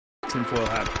tinfoil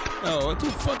hat. Oh, what the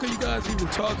fuck are you guys even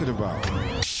talking about?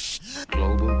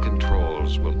 Global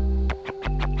controls will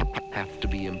have to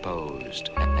be imposed,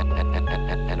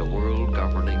 and a world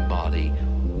governing body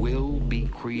will be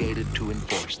created to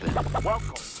enforce them.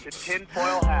 Welcome to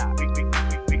Tinfoil Hat.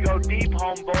 We go deep,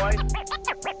 homeboy.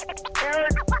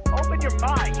 Aaron, open your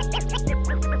mind.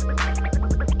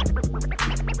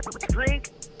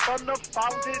 Drink from the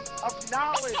fountain of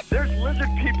knowledge. There's lizard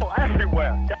people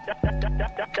everywhere.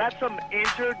 That's some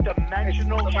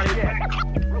interdimensional shit.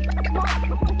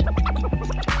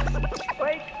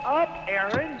 Wake up,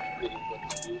 Aaron.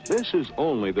 This is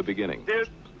only the beginning. Dude,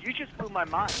 you just blew my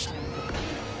mind.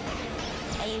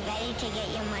 Are you ready to get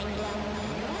your mind blown?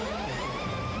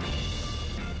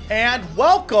 And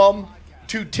welcome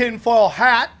to Tinfoil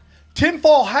Hat.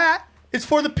 Tinfoil Hat is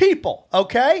for the people,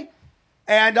 okay?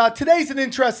 And today's an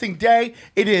interesting day.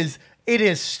 It is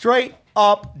straight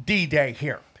up D-Day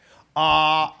here.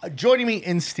 Joining me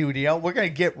in studio, we're going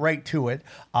to get right to it.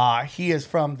 He is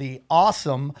from the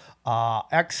awesome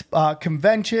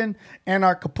convention in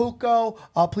Acapulco.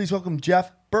 Please welcome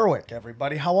Jeff Berwick,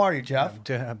 everybody. How are you, Jeff?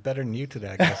 I'm better than you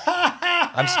today, I guess.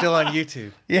 I'm still on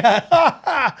YouTube.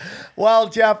 Yeah. Well,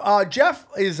 Jeff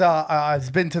is has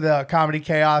been to the Comedy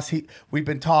Chaos. We've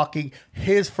been talking.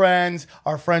 His friends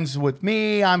are friends with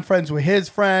me. I'm friends with his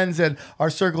friends, and our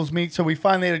circles meet. So we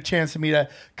finally had a chance to meet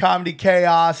at Comedy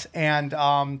Chaos, and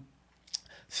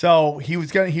so he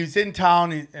was in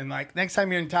town, and like, next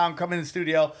time you're in town, come in the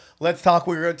studio. Let's talk.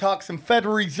 We're going to talk some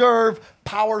Federal Reserve,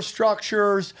 power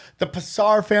structures, the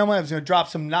Passar family. I was going to drop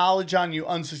some knowledge on you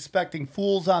unsuspecting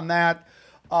fools on that.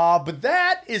 But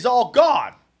that is all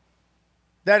gone.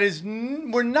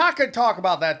 We're not going to talk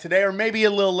about that today, or maybe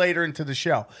a little later into the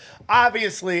show.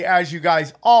 Obviously, as you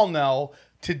guys all know,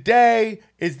 today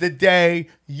is the day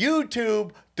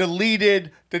YouTube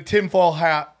deleted the Tinfoil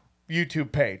Hat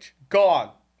YouTube page.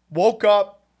 Gone. Woke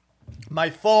up, my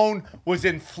phone was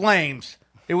in flames.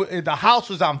 The house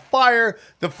was on fire.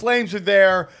 The flames were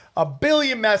there. A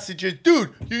billion messages.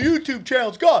 Dude, your YouTube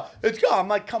channel's gone. It's gone. I'm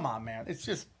like, come on, man. It's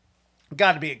just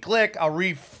got to be a click. I'll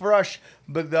refresh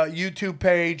the YouTube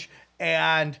page,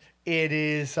 and it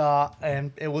is,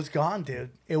 and it was gone, dude.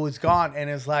 It was gone, and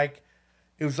it was like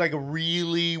a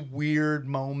really weird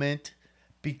moment,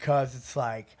 because it's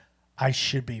like, I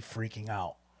should be freaking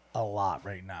out a lot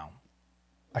right now.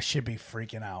 I should be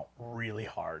freaking out really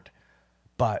hard,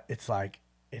 but it's like,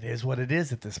 it is what it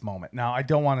is at this moment. Now, I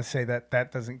don't want to say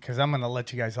that doesn't, because I'm going to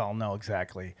let you guys all know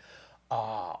exactly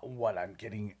what I'm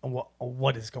getting,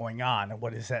 what is going on, and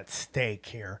what is at stake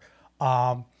here.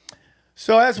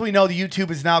 So as we know, the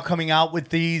YouTube is now coming out with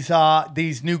these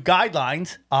new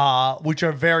guidelines, which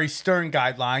are very stern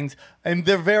guidelines, and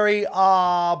they're very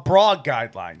broad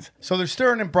guidelines. So they're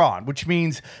stern and broad, which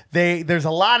means there's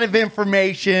a lot of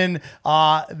information.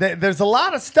 There's a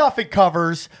lot of stuff it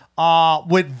covers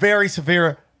with very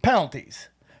severe penalties.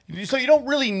 So you don't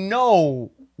really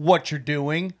know what you're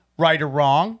doing, right or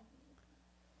wrong.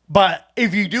 But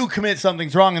if you do commit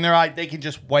something's wrong in their eye, they can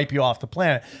just wipe you off the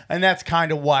planet. And that's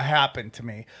kind of what happened to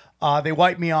me. They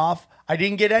wiped me off. I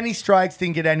didn't get any strikes,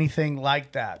 didn't get anything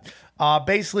like that.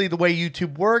 Basically, the way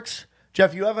YouTube works,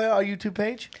 Jeff, you have a YouTube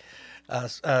page?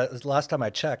 Last time I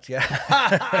checked,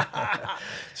 yeah.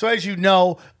 So as you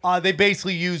know, they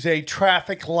basically use a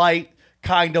traffic light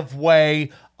kind of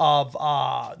way of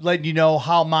letting you know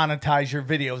how monetized your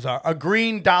videos are. A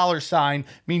green $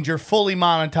 means you're fully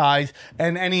monetized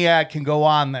and any ad can go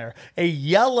on there. A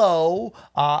yellow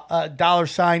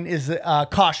 $ is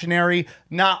cautionary.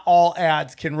 Not all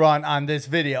ads can run on this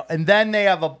video. And then they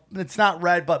have it's not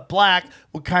red but black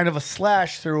with kind of a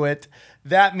slash through it.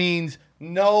 That means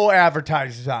no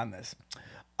advertisers on this.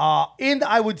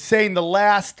 I would say in the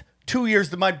last 2 years,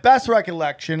 to my best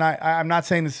recollection, I'm not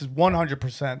saying this is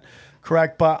 100%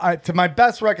 correct, but to my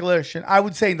best recollection, I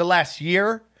would say in the last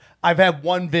year, I've had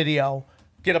one video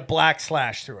get a black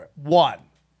slash through it. One.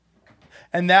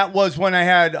 And that was when I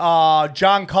had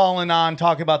John Cullen on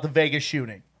talking about the Vegas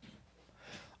shooting.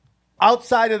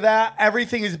 Outside of that,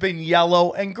 everything has been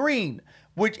yellow and green,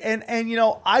 and you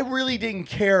know, I really didn't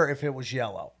care if it was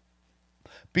yellow,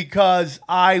 because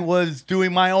I was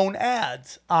doing my own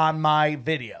ads on my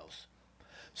videos.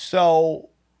 So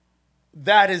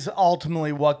that is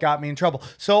ultimately what got me in trouble.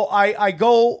 So I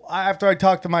go, after I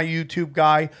talk to my YouTube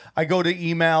guy, I go to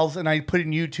emails and I put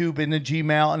in YouTube in the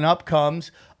Gmail, and up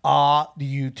comes the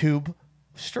YouTube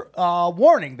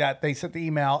warning that they sent the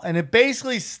email. And it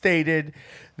basically stated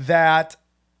that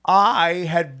I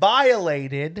had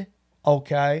violated,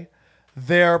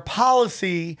 their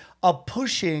policy of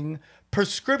pushing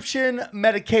prescription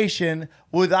medication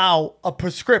without a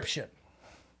prescription.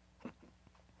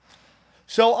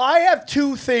 So I have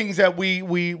two things that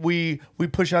we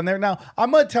push on there. Now,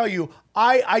 I'm going to tell you,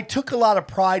 I took a lot of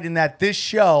pride in that this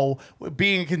show,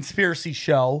 being a conspiracy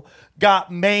show,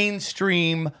 got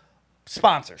mainstream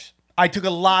sponsors. I took a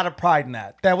lot of pride in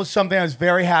that. That was something I was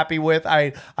very happy with.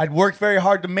 I'd worked very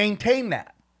hard to maintain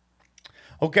that.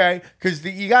 Okay? Because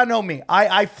you got to know me.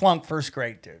 I flunked first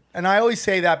grade, dude. And I always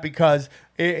say that because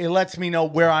it lets me know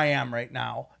where I am right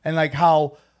now. And like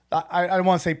how, I don't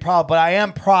want to say proud, but I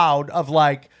am proud of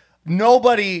like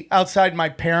nobody outside my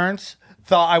parents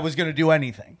thought I was going to do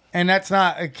anything. And that's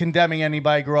not condemning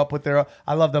anybody I grew up with there.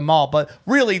 I love them all. But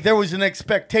really, there was an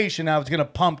expectation I was going to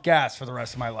pump gas for the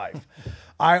rest of my life.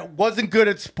 I wasn't good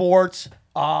at sports.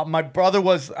 My brother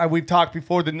was, we've talked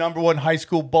before, the #1 high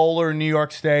school bowler in New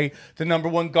York State, the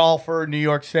 #1 golfer in New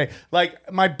York State.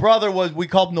 Like, my brother was, we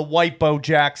called him the White Bo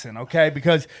Jackson, okay?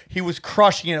 Because he was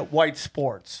crushing it at white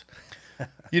sports.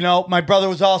 You know, my brother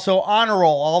was also honor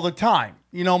roll all the time.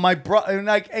 You know, my brother,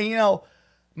 like, and you know,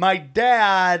 my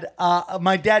dad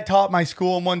taught my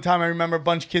school, and one time I remember a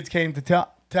bunch of kids came to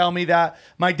tell me that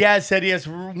my dad said he has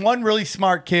one really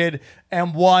smart kid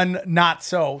and one not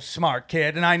so smart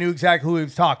kid, and I knew exactly who he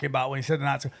was talking about when he said the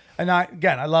not so. And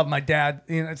I love my dad.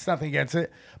 You know, it's nothing against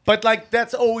it, but like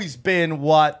that's always been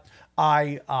what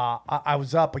I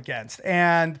was up against.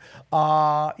 And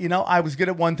you know, I was good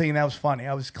at one thing, and that was funny.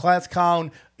 I was class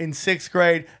clown in 6th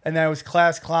grade, and then I was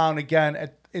class clown again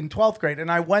in 12th grade.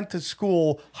 And I went to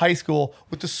school, high school,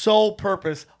 with the sole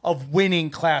purpose of winning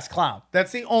class clown.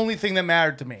 That's the only thing that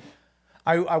mattered to me.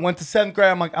 I went to 7th grade.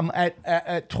 I'm like, I'm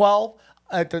at 12.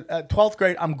 At 12th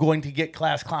grade, I'm going to get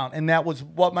class clown. And that was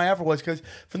what my effort was. Because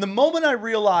from the moment I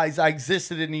realized I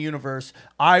existed in the universe,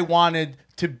 I wanted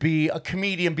to be a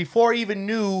comedian before I even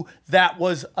knew that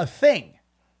was a thing.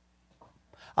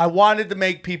 I wanted to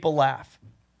make people laugh.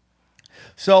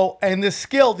 So, and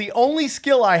the only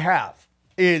skill I have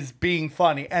is being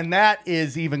funny. And that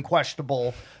is even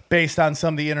questionable based on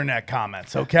some of the internet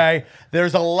comments, okay?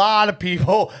 There's a lot of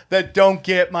people that don't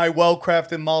get my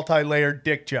well-crafted, multi-layered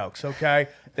dick jokes, okay?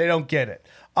 They don't get it.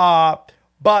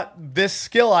 But this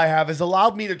skill I have has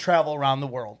allowed me to travel around the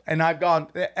world. And I've gone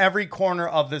every corner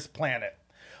of this planet.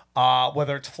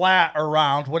 Whether it's flat or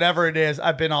round, whatever it is,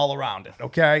 I've been all around it,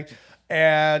 okay?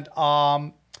 And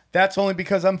that's only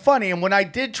because I'm funny. And when I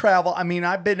did travel, I mean,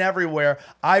 I've been everywhere.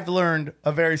 I've learned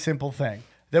a very simple thing,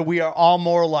 that we are all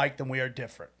more alike than we are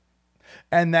different.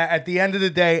 And that at the end of the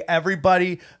day,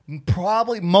 everybody,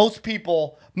 probably most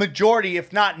people, majority,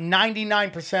 if not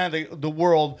 99% of the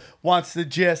world wants to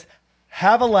just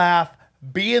have a laugh,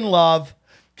 be in love,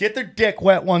 get their dick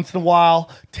wet once in a while,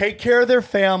 take care of their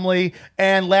family,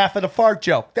 and laugh at a fart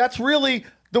joke. That's really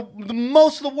the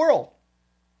most of the world.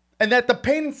 And that the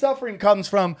pain and suffering comes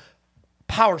from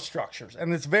power structures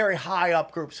and this very high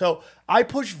up group. So I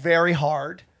pushed very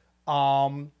hard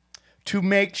to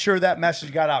make sure that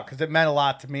message got out because it meant a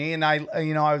lot to me. And I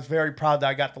was very proud that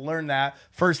I got to learn that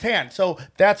firsthand. So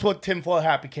that's what Tinfoil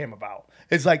Hat became about.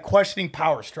 It's like questioning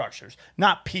power structures,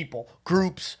 not people.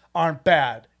 Groups aren't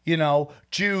bad. You know,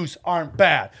 Jews aren't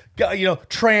bad. You know,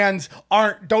 trans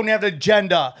don't have an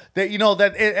agenda. That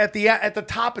at the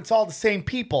top, it's all the same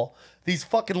people. These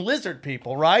fucking lizard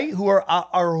people, right? Who are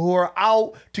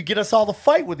out to get us all to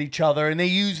fight with each other, and they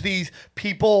use these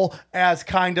people as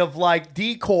kind of like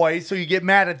decoys, so you get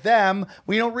mad at them.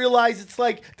 We don't realize it's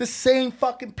like the same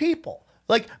fucking people.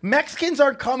 Like, Mexicans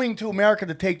aren't coming to America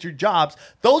to take your jobs.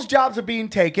 Those jobs are being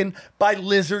taken by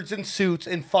lizards in suits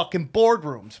in fucking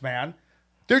boardrooms, man.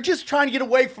 They're just trying to get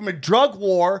away from a drug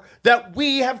war that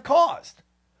we have caused.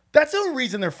 That's the only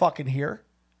reason they're fucking here.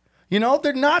 You know,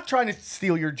 they're not trying to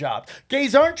steal your jobs.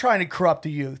 Gays aren't trying to corrupt the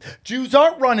youth. Jews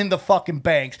aren't running the fucking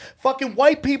banks. Fucking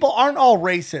white people aren't all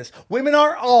racist. Women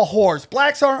aren't all whores.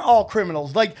 Blacks aren't all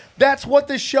criminals. Like, that's what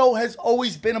this show has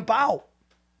always been about.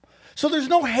 So there's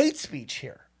no hate speech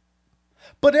here.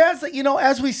 But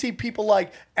as we see people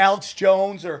like Alex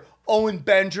Jones or Owen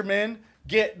Benjamin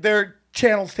get their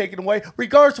channels taken away,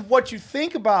 regardless of what you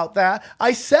think about that,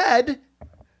 I said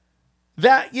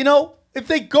that, if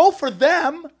they go for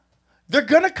them, they're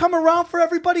going to come around for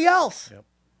everybody else. Yep.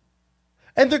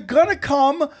 And they're going to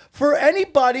come for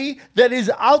anybody that is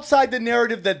outside the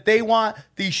narrative that they want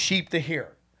these sheep to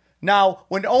hear. Now,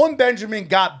 when Owen Benjamin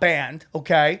got banned,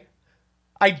 okay,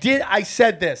 I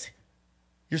said this.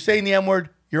 You're saying the M-word,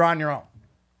 you're on your own.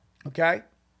 Okay?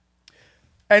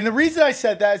 And the reason I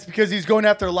said that is because he's going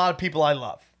after a lot of people I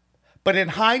love. But in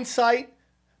hindsight,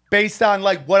 based on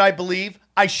like what I believe,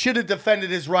 I should have defended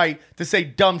his right to say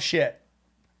dumb shit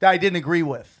that I didn't agree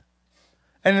with.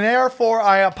 And therefore,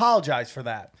 I apologize for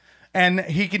that. And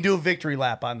he can do a victory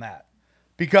lap on that.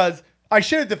 Because I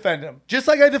should have defended him. Just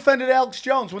like I defended Alex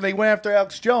Jones when they went after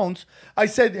Alex Jones. I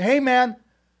said, hey, man,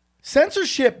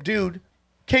 censorship, dude,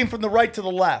 came from the right to the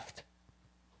left.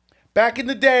 Back in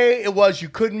the day, it was you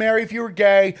couldn't marry if you were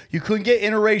gay. You couldn't get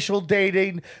interracial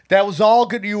dating. That was all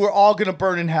good. You were all going to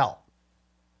burn in hell.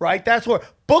 Right? That's where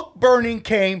book burning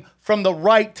came from the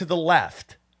right to the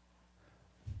left.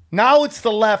 Now it's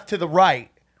the left to the right.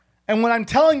 And when I'm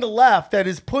telling the left that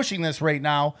is pushing this right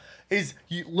now is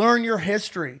you learn your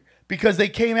history. Because they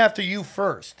came after you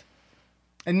first.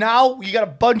 And now you got a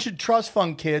bunch of trust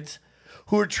fund kids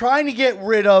who are trying to get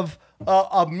rid of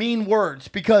mean words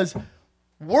because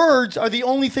words are the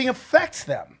only thing that affects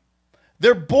them.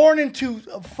 They're born into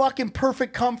fucking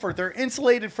perfect comfort. They're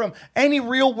insulated from any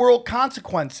real world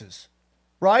consequences,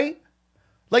 right?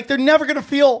 Like they're never going to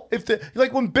feel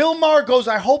like when Bill Maher goes,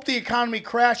 I hope the economy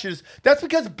crashes. That's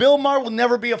because Bill Maher will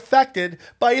never be affected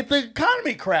by if the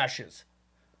economy crashes.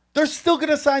 They're still going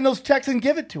to sign those checks and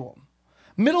give it to them.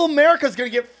 Middle America's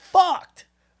going to get fucked,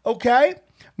 okay?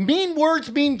 Mean words,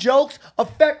 mean jokes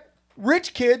affect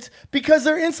rich kids because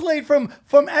they're insulated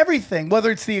from everything,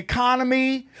 whether it's the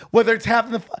economy, whether it's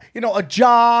having a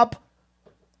job,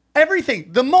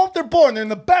 everything. The moment they're born, they're in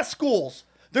the best schools.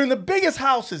 They're in the biggest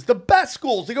houses, the best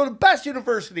schools. They go to the best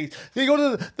universities. They go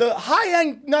to the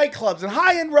high-end nightclubs and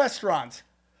high-end restaurants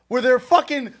where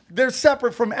they're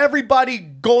separate from everybody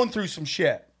going through some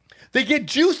shit. They get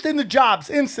juiced into jobs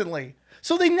instantly.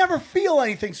 So they never feel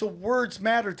anything. So words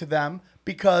matter to them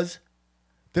because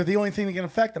they're the only thing that can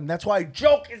affect them. That's why a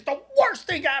joke is the worst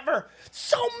thing ever.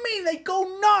 So mean, they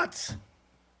go nuts.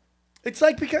 It's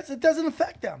like because it doesn't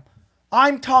affect them.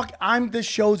 This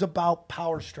show's about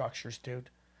power structures, dude.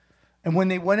 And when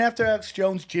they went after Alex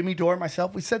Jones, Jimmy Dore,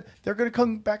 myself, we said they're going to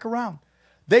come back around.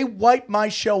 They wiped my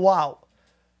show out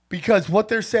because what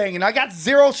they're saying, and I got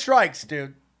 0 strikes,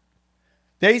 dude.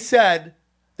 They said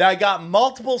that I got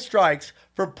multiple strikes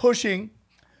for pushing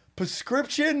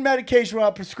prescription medication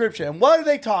without prescription. And what are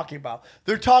they talking about?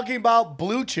 They're talking about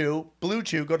Blue Chew. Blue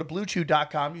Chew. Go to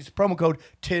bluechew.com. Use the promo code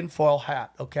tinfoil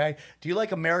hat, okay? Do you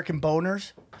like American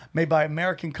boners made by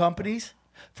American companies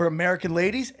for American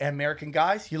ladies and American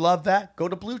guys? You love that? Go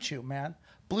to Blue Chew, man.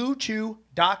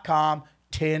 bluechew.com,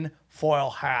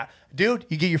 tinfoil hat. Dude,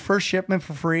 you get your first shipment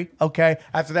for free, okay?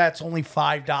 After that, it's only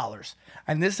 $5.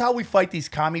 And this is how we fight these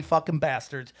commie fucking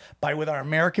bastards, with our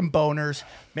American boners,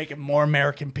 making more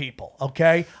American people,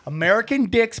 okay? American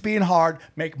dicks being hard,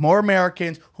 make more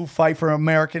Americans who fight for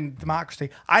American democracy.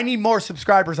 I need more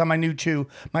subscribers on my new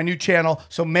channel,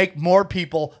 so make more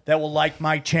people that will like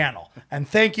my channel. And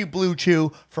thank you, Blue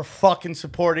Chew, for fucking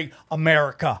supporting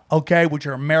America, okay? With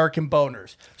your American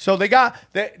boners. So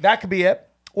that could be it.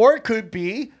 Or it could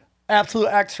be Absolute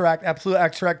Extract,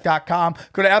 absoluteextract.com.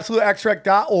 Go to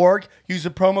absoluteextract.org. Use the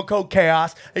promo code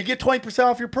CHAOS. And you get 20%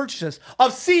 off your purchases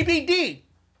of CBD.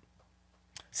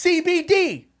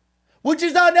 CBD. Which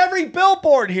is on every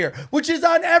billboard here. Which is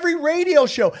on every radio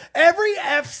show. Every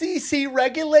FCC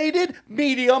regulated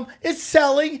medium is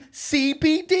selling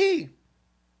CBD.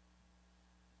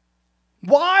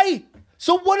 Why?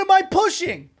 So what am I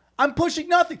pushing? I'm pushing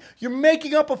nothing. You're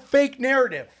making up a fake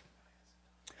narrative.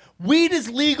 Weed is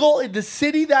legal in the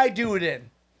city that I do it in.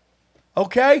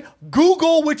 Okay?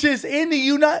 Google, which is in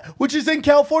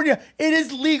California, it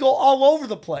is legal all over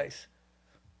the place.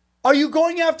 Are you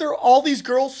going after all these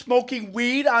girls smoking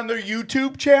weed on their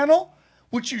YouTube channel?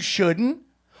 Which you shouldn't.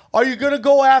 Are you going to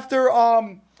go after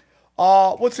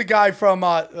what's the guy from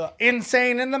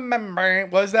Insane in the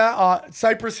Membrane? What is that?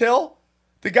 Cypress Hill?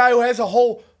 The guy who has a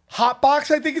whole hot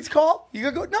box, I think it's called? You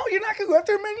gonna go? No, you're not going to go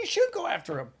after him, man. You should go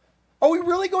after him. Are we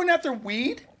really going after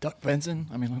weed? Doug Benson?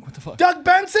 I mean, like, what the fuck? Doug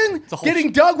Benson?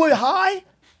 Getting Doug with high?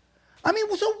 I mean,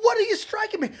 so what are you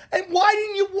striking me? And why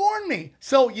didn't you warn me?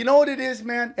 So, you know what it is,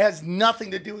 man? It has nothing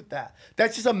to do with that.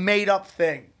 That's just a made-up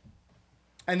thing.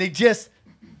 And they just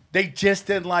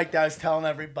didn't like that. I was telling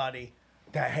everybody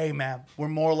that, hey, man, we're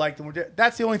more alike than we're different.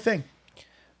 That's the only thing.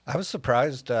 I was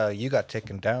surprised you got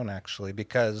taken down, actually,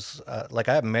 because I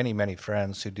have many, many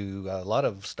friends who do a lot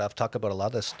of stuff, talk about a lot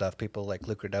of this stuff. People like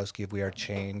Luke Rudowski of We Are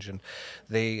Change, and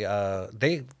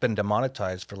they've been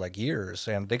demonetized for years,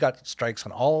 and they got strikes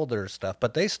on all their stuff,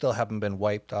 but they still haven't been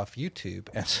wiped off YouTube.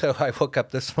 And so I woke up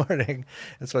this morning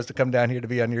and supposed to come down here to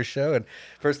be on your show, and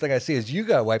first thing I see is you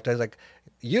got wiped. I was like,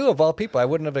 you of all people, I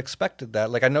wouldn't have expected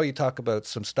that. I know you talk about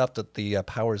some stuff that the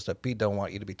powers that be don't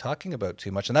want you to be talking about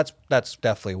too much, and that's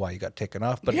definitely why you got taken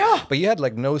off. But yeah. But you had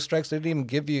no strikes. They didn't even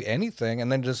give you anything,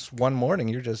 and then just one morning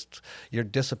you're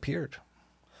disappeared.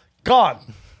 Gone.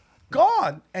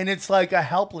 And it's like a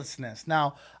helplessness.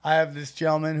 Now, I have this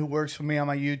gentleman who works for me on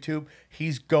my YouTube.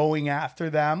 He's going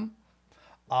after them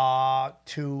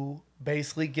to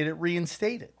basically get it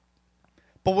reinstated.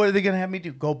 But what are they going to have me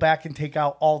do? Go back and take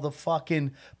out all the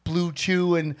fucking Blue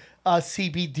Chew and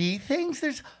CBD things?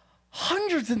 There's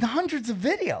hundreds and hundreds of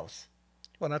videos.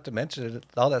 Well, not to mention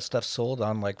all that stuff sold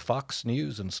on like Fox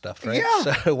News and stuff, right?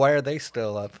 Yeah. So why are they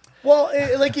still up? Well,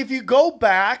 like if you go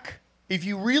back, if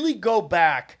you really go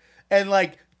back and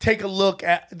like take a look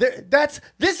at this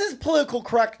is political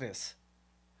correctness.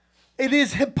 It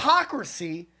is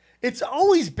hypocrisy. It's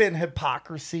always been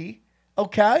hypocrisy.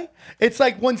 Okay? It's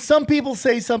like when some people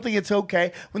say something, it's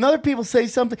okay. When other people say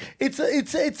something, it's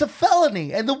a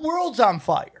felony and the world's on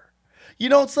fire. You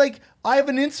know, it's like I have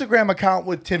an Instagram account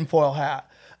with Tinfoil Hat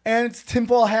and it's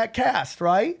Tinfoil Hat Cast,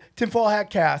 right? Tinfoil Hat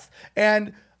Cast.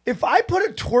 And if I put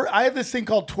I have this thing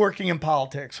called Twerking in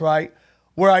Politics, right?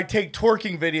 Where I take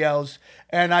twerking videos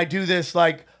and I do this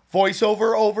like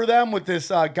voiceover over them with this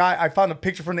guy. I found a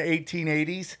picture from the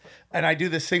 1880s and I do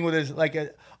this thing with this like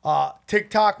a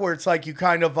TikTok where it's like you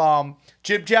kind of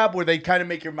jib jab where they kind of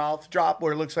make your mouth drop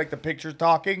where it looks like the picture's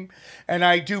talking. And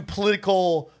I do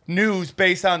political news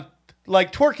based on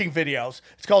like twerking videos.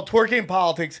 It's called Twerking in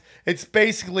Politics. It's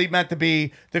basically meant to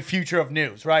be the future of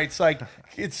news, right? It's like,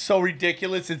 it's so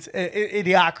ridiculous. It's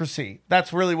idiocracy.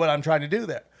 That's really what I'm trying to do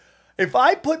there. If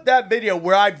I put that video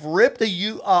where I've ripped a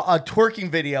twerking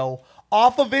video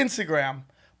off of Instagram,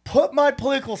 put my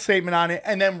political statement on it,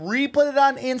 and then re-put it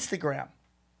on Instagram,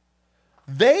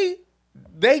 they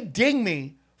ding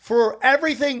me for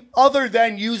everything other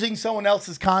than using someone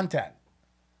else's content,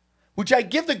 which I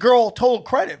give the girl total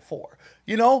credit for,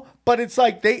 you know? But it's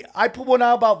like I put one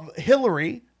out about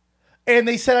Hillary, and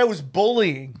they said I was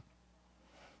bullying.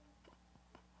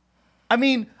 I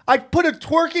mean, I put a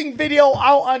twerking video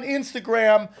out on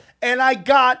Instagram, and I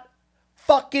got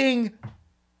fucking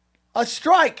a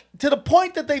strike to the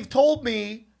point that they've told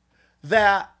me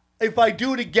that if I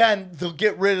do it again, they'll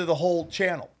get rid of the whole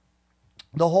channel,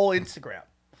 the whole Instagram.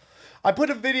 I put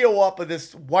a video up of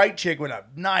this white chick with a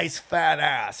nice fat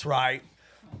ass, right?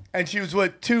 And she was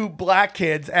with two black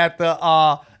kids at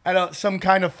some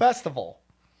kind of festival.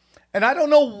 And I don't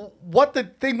know what the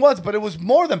thing was, but it was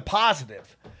more than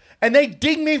positive. And they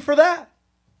ding me for that.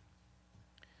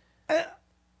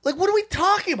 Like, what are we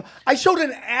talking about? I showed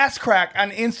an ass crack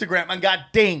on Instagram and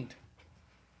got dinged.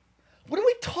 What are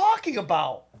we talking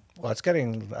about? Well, it's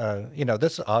getting,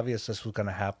 this is obvious this was going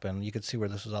to happen. You could see where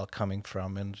this was all coming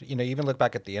from. And, even look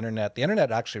back at the internet. The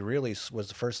internet actually really was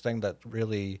the first thing that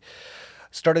really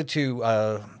started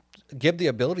to give the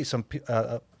ability,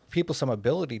 people some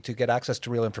ability to get access to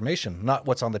real information, not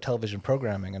what's on the television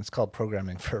programming. And it's called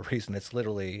programming for a reason. It's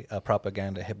literally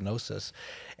propaganda, hypnosis.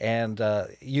 And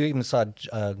you even saw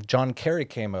John Kerry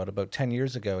came out about 10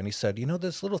 years ago, and he said,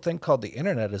 this little thing called the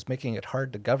internet is making it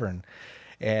hard to govern.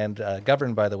 And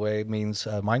govern, by the way, means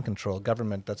mind control.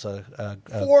 Government, that's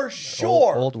for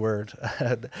sure old word.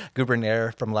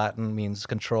 Gubernator from Latin means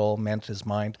control, meant is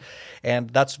mind.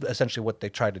 And that's essentially what they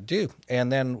tried to do.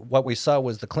 And then what we saw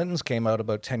was the Clintons came out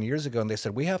about 10 years ago, and they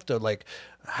said, we have to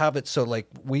have it so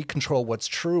we control what's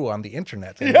true on the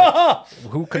internet. And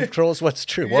who controls what's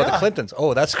true? Well, the Clintons.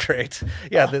 Oh, that's great.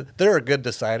 Yeah, they're a good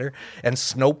decider. And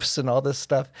Snopes and all this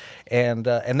stuff. And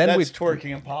then that's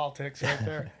twerking in politics right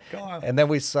there. Go on. And then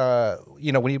we saw,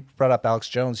 when you brought up Alex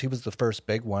Jones, he was the first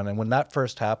big one. And when that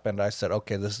first happened, I said,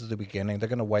 okay, this is the beginning. They're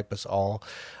going to wipe us all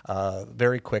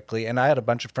very quickly. And I had a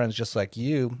bunch of friends just like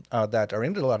you that are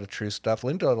into a lot of true stuff,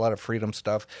 into a lot of freedom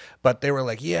stuff. But they were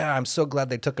like, yeah, I'm so glad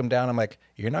they took him down. I'm like,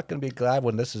 you're not going to be glad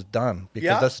when this is done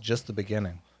because that's just the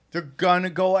beginning. They're going to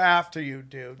go after you,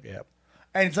 dude. Yep.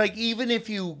 And it's like, even if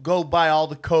you go by all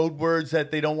the code words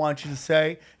that they don't want you to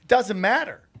say, it doesn't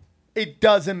matter. It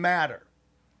doesn't matter.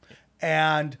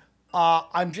 And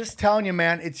I'm just telling you,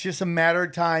 man, it's just a matter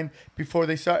of time before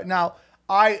they start. Now,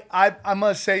 I'm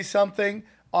going to say something.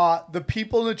 The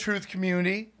people in the truth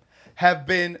community have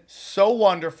been so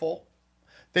wonderful.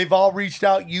 They've all reached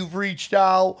out. You've reached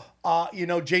out.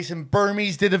 Jason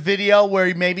Burmese did a video where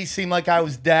he made me seem like I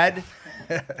was dead.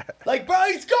 Like, bro,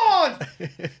 he's gone.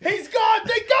 He's gone.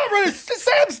 They got rid of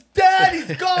Sam's dead.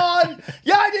 He's gone.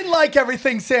 Yeah, I didn't like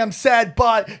everything Sam said,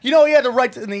 but, he had the right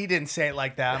to, and he didn't say it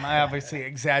like that. I'm obviously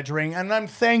exaggerating. And I'm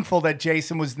thankful that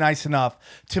Jason was nice enough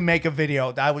to make a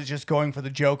video. I was just going for the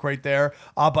joke right there.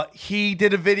 But he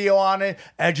did a video on it.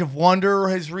 Edge of Wonder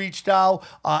has reached out.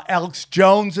 Alex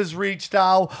Jones has reached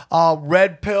out.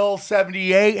 Red Pill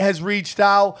 78 has reached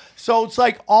out. So it's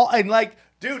like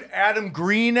dude, Adam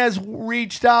Green has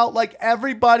reached out. Like,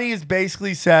 everybody has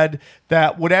basically said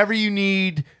that whatever you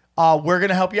need, we're going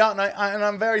to help you out. And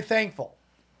I'm very thankful.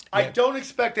 Yeah. I don't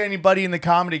expect anybody in the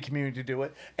comedy community to do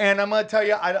it. And I'm going to tell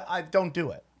you, I don't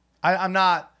do it. I'm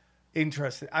not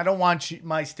interested. I don't want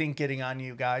my stink getting on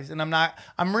you guys. And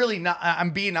I'm really not,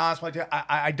 I'm being honest with you.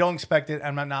 I don't expect it,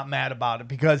 and I'm not mad about it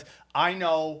because I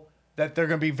know that they're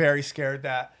going to be very scared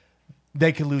that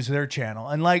they could lose their channel.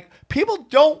 And like, people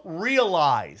don't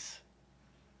realize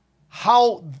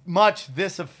how much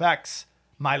this affects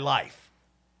my life.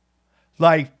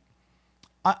 Like,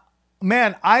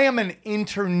 man, I am an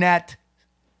internet,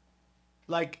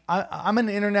 like, I'm an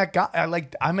internet guy.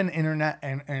 I'm an internet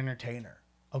entertainer,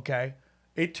 okay?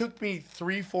 It took me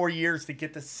 3-4 years to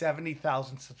get to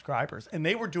 70,000 subscribers, and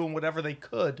they were doing whatever they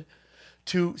could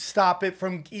to stop it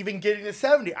from even getting to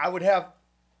 70. I would have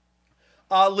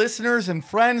listeners and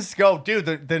friends go,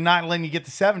 dude, they're not letting you get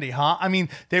to 70, huh? I mean,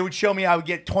 they would show me I would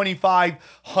get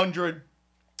 2,500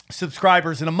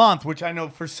 subscribers in a month, which I know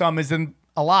for some isn't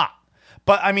a lot.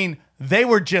 But, I mean, they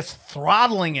were just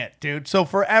throttling it, dude. So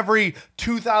for every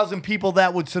 2,000 people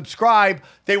that would subscribe,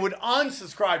 they would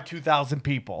unsubscribe 2,000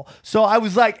 people. So I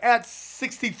was like at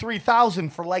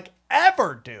 63,000 for like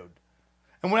ever, dude.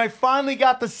 And when I finally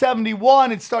got to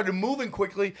 71, it started moving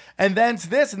quickly. And then it's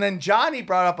this. And then Johnny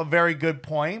brought up a very good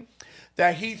point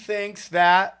that he thinks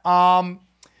that,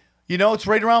 it's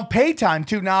right around pay time,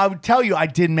 too. Now, I would tell you I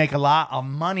did make a lot of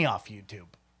money off YouTube.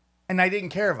 And I didn't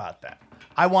care about that.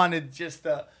 I wanted just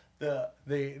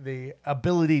the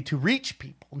ability to reach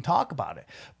people and talk about it.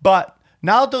 But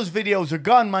now that those videos are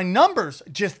gone, my numbers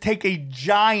just take a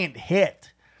giant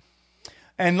hit.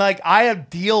 And like, I have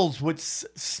deals with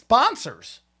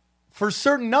sponsors for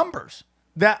certain numbers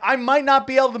that I might not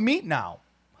be able to meet now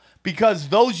because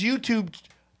YouTube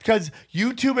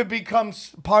had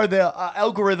becomes part of the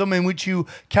algorithm in which you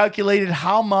calculated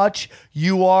how much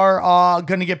you are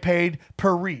going to get paid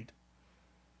per read.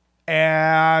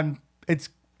 And it's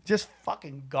just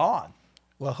fucking gone.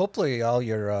 Well, hopefully all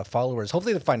your followers,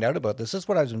 hopefully they find out about this. This is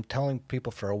what I've been telling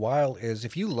people for a while is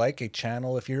if you like a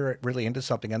channel, if you're really into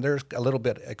something, and they're a little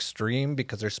bit extreme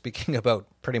because they're speaking about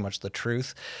pretty much the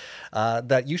truth,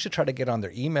 that you should try to get on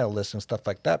their email list and stuff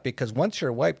like that. Because once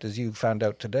you're wiped, as you found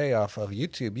out today off of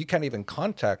YouTube, you can't even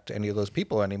contact any of those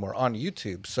people anymore on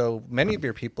YouTube. So many of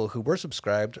your people who were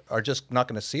subscribed are just not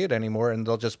going to see it anymore, and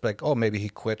they'll just be like, oh, maybe he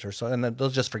quit or so, and then they'll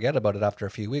just forget about it after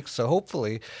a few weeks. So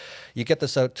hopefully you get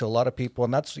this out to a lot of people.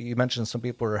 And that's, you mentioned some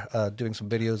people are doing some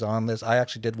videos on this. I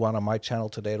actually did one on my channel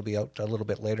today. It'll be out a little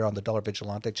bit later on the Dollar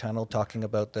Vigilante channel talking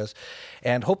about this.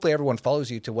 And hopefully everyone follows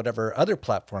you to whatever other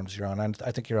platforms you're on.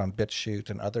 I think you're on BitChute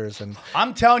and others. And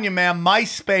I'm telling you, man,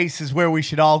 MySpace is where we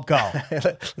should all go.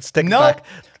 Let's take it back.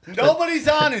 Nobody's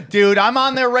on it, dude. I'm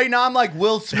on there right now. I'm like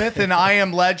Will Smith and I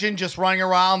Am Legend, just running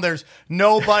around. There's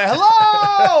nobody.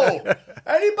 Hello?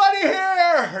 Anybody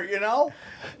here?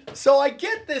 So I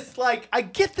get this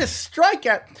strike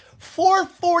at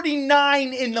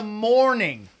 4:49 in the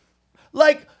morning.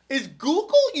 Like, is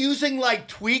Google using like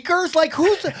tweakers? Like,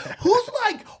 who's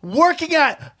like working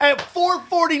at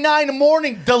 4:49 in the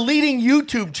morning deleting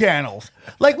YouTube channels?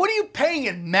 Like, what are you paying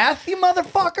in meth, you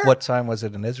motherfucker? What time was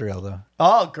it in Israel, though?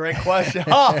 Oh, great question.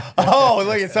 Oh,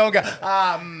 look at someone go.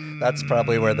 That's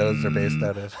probably where those are based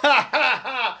out of.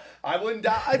 I wouldn't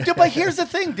die. But here's the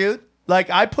thing, dude. Like,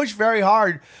 I push very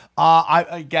hard.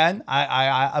 I've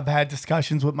had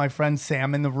discussions with my friend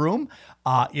Sam in the room.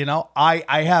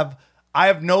 I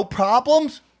have no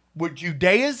problems with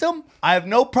Judaism. I have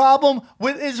no problem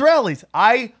with Israelis.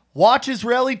 I watch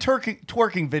Israeli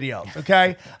twerking videos,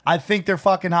 okay? I think they're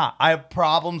fucking hot. I have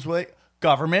problems with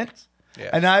government,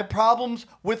 and I have problems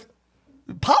with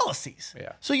policies.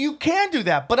 Yeah. So you can do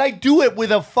that, but I do it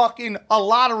with a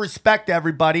lot of respect to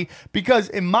everybody because,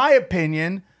 in my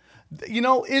opinion,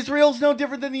 Israel's no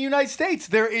different than the United States.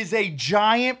 There is a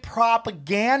giant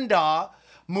propaganda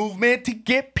movement to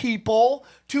get people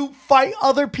to fight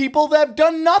other people that have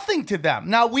done nothing to them.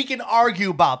 Now, we can argue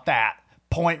about that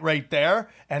point right there,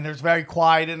 and there's very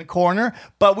quiet in the corner,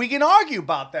 but we can argue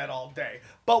about that all day.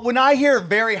 But when I hear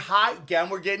very high, again,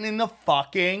 we're getting in the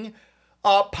fucking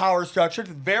power structure,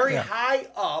 very high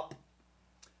up,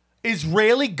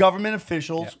 Israeli government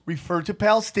officials refer to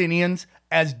Palestinians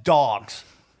as dogs.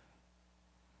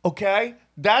 Okay?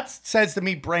 That says to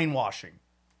me brainwashing.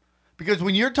 Because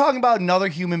when you're talking about another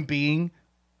human being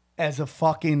as a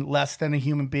fucking less than a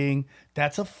human being,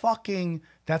 that's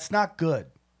not good.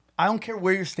 I don't care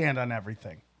where you stand on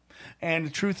everything. And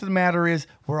the truth of the matter is,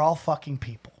 we're all fucking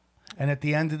people. And at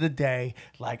the end of the day,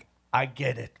 like, I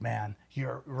get it, man.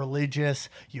 You're religious.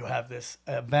 You have this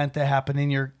event that happened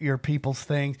in your people's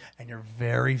things, and you're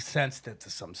very sensitive to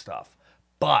some stuff.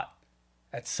 But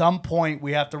at some point,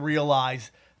 we have to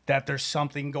realize that there's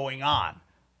something going on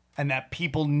and that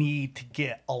people need to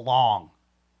get along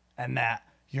and that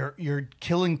you're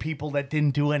killing people that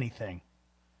didn't do anything.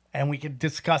 And we could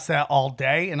discuss that all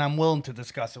day, and I'm willing to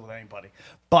discuss it with anybody.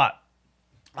 But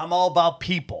I'm all about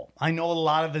people. I know a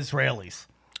lot of Israelis.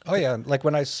 Oh yeah, like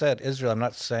when I said Israel, I'm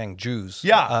not saying Jews.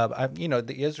 Yeah.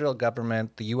 The Israel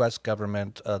government, the U.S.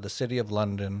 government, the city of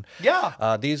London.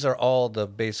 Yeah. These are all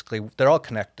they're all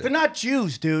connected. They're not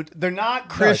Jews, dude. They're not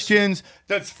Christians.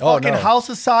 That's Oh, fucking no. House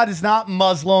Assad is not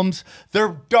Muslims.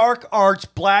 They're dark arts,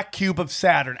 black cube of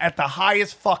Saturn at the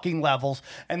highest fucking levels,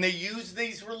 and they use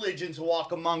these religions to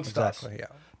walk amongst us. Exactly.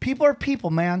 Yeah. People are people,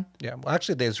 man. Yeah. Well,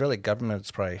 actually, the Israeli government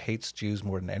probably hates Jews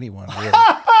more than anyone. Really.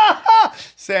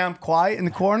 Sam, quiet in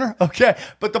the corner. Okay.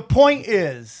 But the point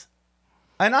is,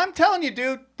 and I'm telling you,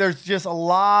 dude, there's just a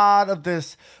lot of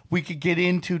this we could get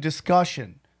into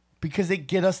discussion because they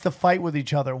get us to fight with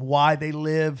each other, why they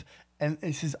live, and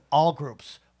this is all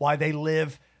groups, why they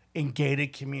live in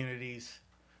gated communities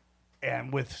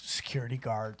and with security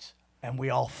guards, and we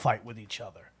all fight with each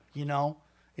other. You know?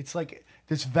 It's like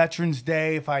this Veterans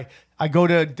Day. If I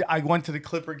went to the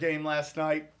Clipper game last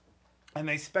night, and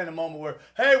they spent a moment where,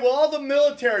 hey, well, all the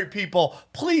military people,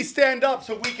 please stand up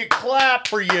so we can clap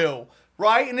for you,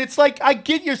 right? And it's like, I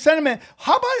get your sentiment.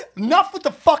 How about enough with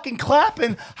the fucking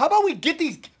clapping? How about we get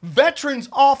these veterans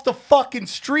off the fucking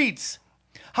streets?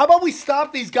 How about we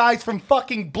stop these guys from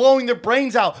fucking blowing their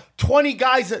brains out? 20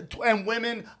 guys and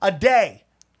women a day.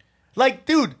 Like,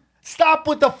 dude, stop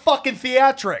with the fucking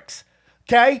theatrics,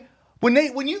 okay?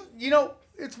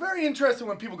 It's very interesting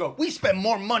when people go, we spend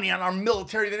more money on our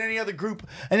military than any other group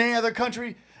and any other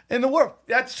country in the world.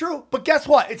 That's true. But guess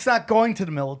what? It's not going to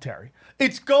the military.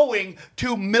 It's going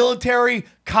to military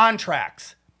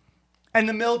contracts and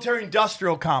the military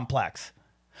industrial complex.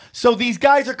 So these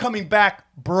guys are coming back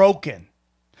broken.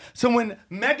 So when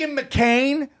Meghan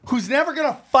McCain, who's never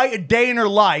going to fight a day in her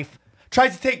life,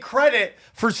 tries to take credit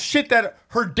for shit that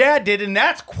her dad did, and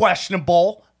that's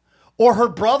questionable, or her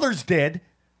brothers did,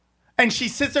 and she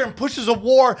sits there and pushes a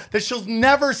war that she'll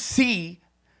never see,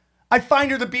 I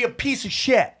find her to be a piece of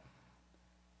shit.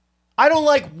 I don't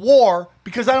like war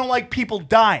because I don't like people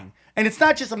dying. And it's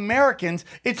not just Americans.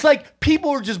 It's like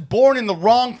people who are just born in the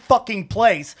wrong fucking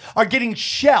place are getting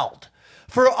shelled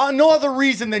for no other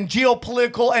reason than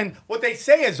geopolitical and what they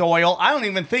say is oil. I don't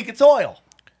even think it's oil.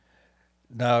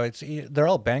 No, they're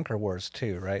all banker wars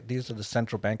too, right? These are the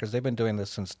central bankers. They've been doing this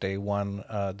since day one.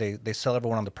 They sell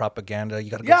everyone on the propaganda. You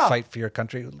got to go fight for your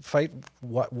country. Fight?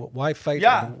 Why fight?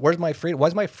 Yeah. Where's my freedom?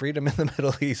 Why's my freedom in the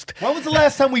Middle East? When was the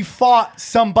last time we fought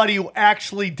somebody who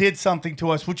actually did something to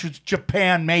us, which was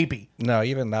Japan, maybe? No,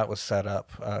 even that was set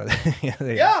up.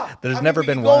 There's never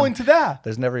been go one. into that.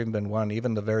 There's never even been one.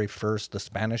 Even the very first, the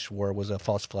Spanish War, was a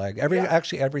false flag.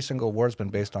 Every single war has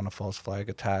been based on a false flag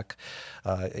attack,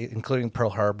 including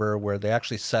Pearl Harbor, where they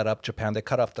actually set up Japan. They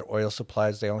cut off their oil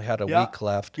supplies. They only had a week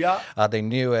left. They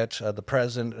knew it. The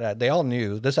president, they all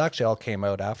knew. This actually all came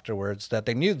out afterwards, that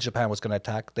they knew Japan was going to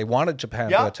attack. They wanted Japan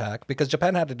to attack because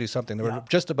Japan had to do something. They were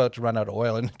just about to run out of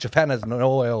oil, and Japan has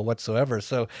no oil whatsoever.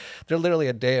 So they're literally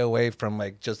a day away from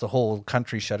like just the whole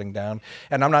country shutting down.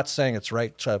 And I'm not saying it's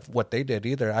right what they did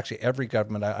either. Actually, every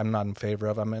government I'm not in favor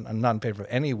of. I'm not in favor of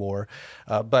any war,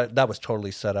 but that was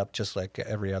totally set up, just like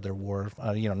every other war.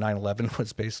 9/11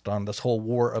 was based on this whole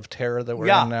war of terror that we're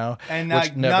in now, and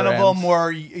which none never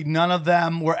of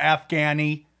them were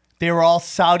Afghani. They were all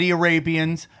Saudi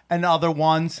Arabians and other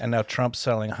ones. And now Trump's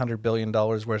selling $100 billion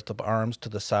worth of arms to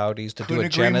the Saudis to do a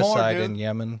agree more, genocide dude. in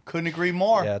Yemen. Couldn't agree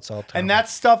more. Yeah, it's all terrible. And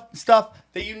that's stuff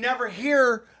that you never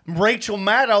hear Rachel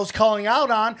Maddow's calling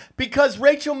out on, because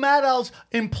Rachel Maddow's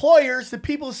employers, the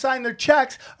people who sign their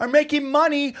checks, are making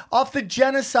money off the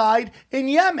genocide in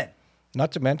Yemen.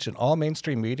 Not to mention, all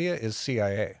mainstream media is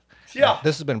CIA. Yeah.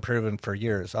 This has been proven for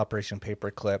years, Operation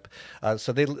Paperclip.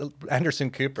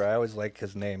 Anderson Cooper, I always like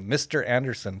his name, Mr.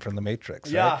 Anderson from The Matrix.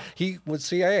 Right? Yeah. He was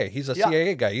CIA. He's a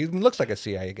CIA guy. He even looks like a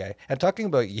CIA guy. And talking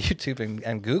about YouTube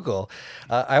and Google,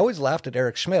 I always laughed at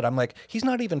Eric Schmidt. I'm like, he's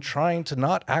not even trying to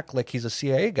not act like he's a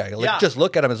CIA guy. Like, just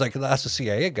look at him as like, that's a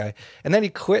CIA guy. And then he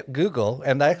quit Google,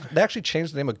 and they actually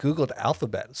changed the name of Google to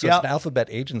Alphabet. So it's an Alphabet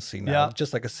agency now,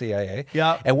 just like a CIA.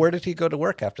 Yeah. And where did he go to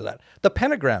work after that? The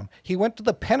Pentagram. He went to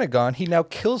the Pentagon. He now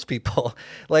kills people.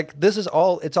 Like, this is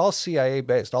it's all CIA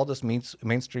based, all this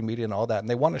mainstream media and all that. And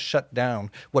they want to shut down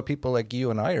what people like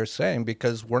you and I are saying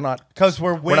because we're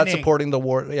winning. We're not supporting the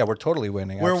war. Yeah, we're totally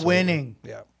winning. We're Absolutely. winning.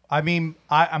 Yeah. I mean,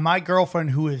 my girlfriend,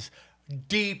 who is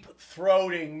deep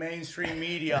throating mainstream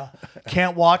media,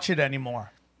 can't watch it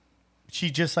anymore. She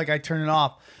just I turn it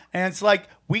off. And it's like,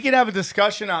 we can have a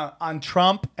discussion on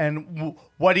Trump and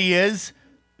what he is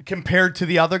compared to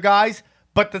the other guys.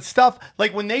 But the stuff,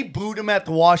 like when they booed him at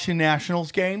the Washington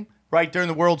Nationals game, right, during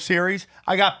the World Series,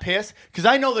 I got pissed because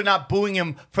I know they're not booing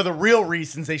him for the real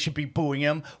reasons they should be booing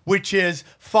him, which is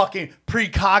fucking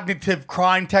precognitive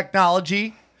crime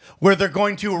technology, where they're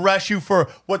going to arrest you for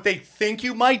what they think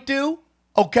you might do,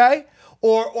 okay?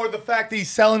 Or the fact that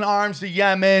he's selling arms to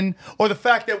Yemen, or the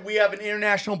fact that we have an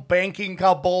international banking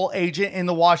Kabul agent in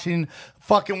the Washington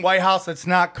fucking White House. That's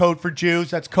not code for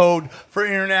Jews. That's code for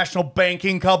international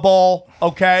banking Kabul,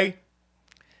 okay?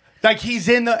 Like he's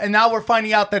in the, and now we're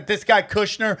finding out that this guy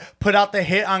Kushner put out the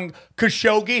hit on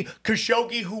Khashoggi.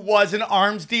 Khashoggi, who was an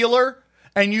arms dealer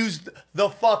and used the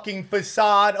fucking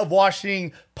facade of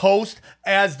Washington Post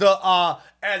as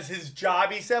as his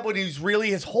job, he said, when he was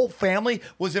really, his whole family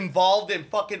was involved in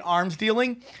fucking arms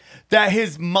dealing. That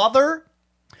his mother,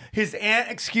 his aunt,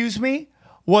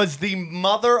 was the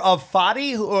mother of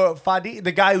Fadi,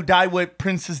 the guy who died with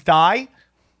Princess Di,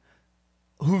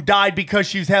 who died because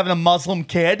she was having a Muslim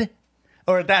kid,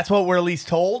 or that's what we're at least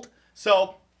told.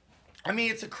 So, I mean,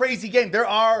 it's a crazy game. There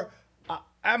are,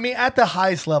 I mean, at the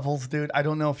highest levels, dude, I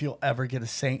don't know if you'll ever get a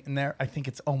saint in there. I think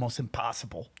it's almost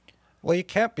impossible. Well, you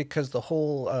can't, because the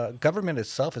whole government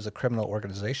itself is a criminal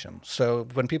organization. So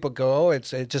when people go, oh,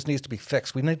 it just needs to be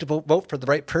fixed. We need to vote for the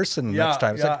right person next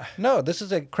time. It's like, no, this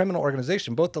is a criminal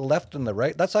organization, both the left and the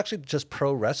right. That's actually just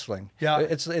pro wrestling. Yeah.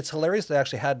 It's hilarious they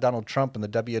actually had Donald Trump in the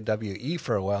WWE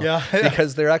for a while.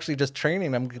 Because they're actually just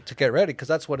training them to get ready, because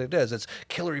that's what it is. It's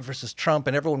Hillary versus Trump,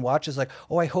 and everyone watches like,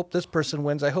 oh, I hope this person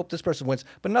wins. I hope this person wins.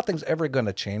 But nothing's ever going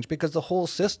to change, because the whole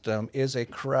system is a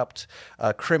corrupt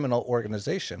criminal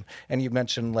organization. And you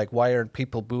mentioned, like, why aren't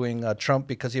people booing Trump?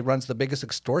 Because he runs the biggest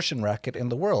extortion racket in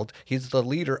the world. He's the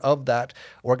leader of that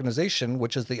organization,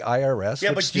 which is the IRS.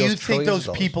 Yeah, but do you think those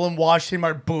people in Washington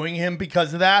are booing him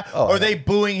because of that? Or are they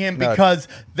booing him because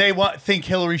they think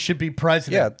Hillary should be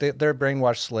president? Yeah, they're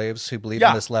brainwashed slaves who believe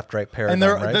in this left-right paradigm,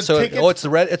 right? So, it's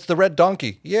the red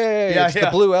donkey. Yay, it's the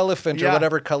blue elephant, or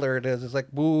whatever color it is. It's like,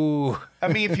 woo. I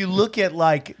mean, if you look at,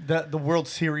 like, the World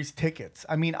Series tickets,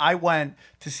 I mean, I went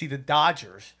to see the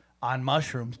Dodgers on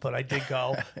mushrooms, but I did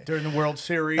go during the World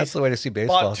Series. That's the way to see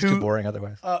baseball. It's too boring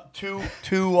otherwise. That's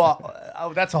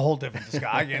a whole different discussion.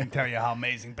 I can't tell you how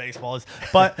amazing baseball is.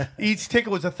 But each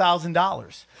ticket was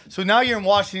 $1,000. So now you're in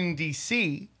Washington,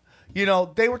 D.C., you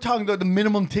know, they were talking about the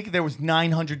minimum ticket there was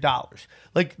 $900.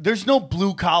 Like, there's no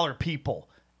blue-collar people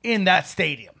in that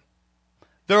stadium.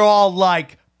 They're all,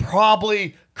 like,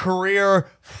 probably career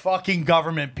fucking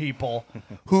government people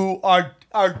who are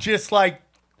just, like,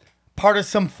 part of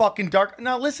some fucking dark.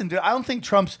 Now listen, dude, I don't think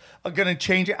Trump's gonna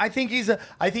change it. I think he's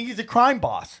a crime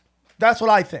boss. That's what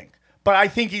I think. But I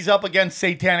think he's up against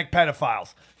satanic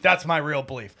pedophiles. That's my real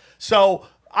belief. So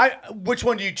which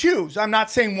one do you choose? I'm not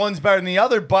saying one's better than the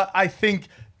other, but I think,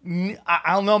 I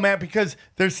don't know, man, because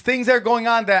there's things that are going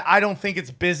on that I don't think it's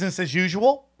business as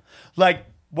usual. Like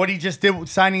what he just did with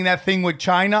signing that thing with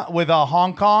China, with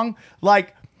Hong Kong.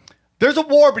 Like, there's a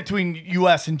war between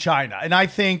U.S. and China, and I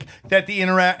think that the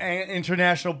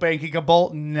International Banking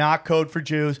Kabul, not code for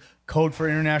Jews, code for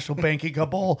International Banking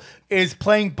Kabul, is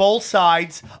playing both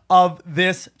sides of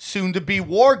this soon-to-be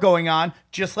war going on,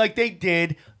 just like they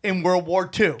did in World War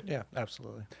II. Yeah,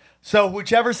 absolutely. So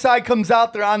whichever side comes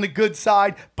out, they're on the good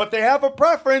side, but they have a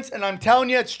preference, and I'm telling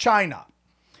you, it's China.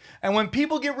 And when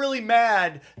people get really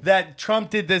mad that Trump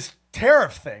did this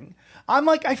tariff thing, I'm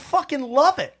like, I fucking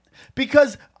love it.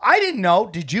 Because I didn't know,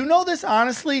 did you know this,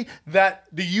 honestly, that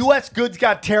the U.S. goods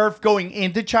got tariff going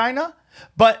into China,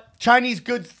 but Chinese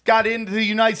goods got into the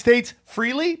United States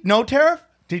freely, no tariff?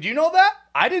 Did you know that?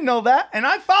 I didn't know that, and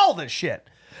I follow this shit.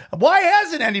 Why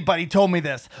hasn't anybody told me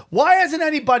this? Why hasn't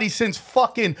anybody since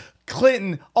fucking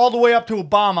Clinton all the way up to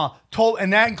Obama told,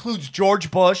 and that includes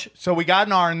George Bush, so we got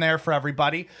an R in there for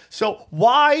everybody. So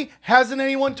why hasn't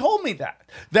anyone told me that?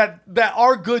 That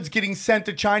our goods getting sent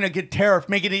to China get tariffed,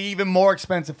 making it even more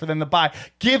expensive for them to buy,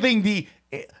 giving the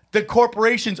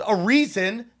corporations a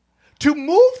reason to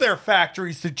move their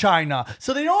factories to China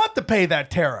so they don't have to pay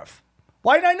that tariff.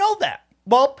 Why didn't I know that?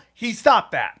 Well, he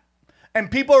stopped that. And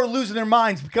people are losing their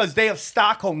minds because they have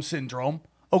Stockholm Syndrome,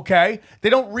 okay? They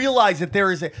don't realize that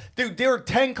there were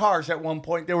 10 cars at one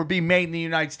point that were being made in the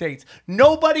United States.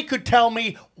 Nobody could tell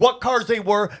me what cars they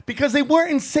were because they weren't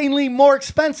insanely more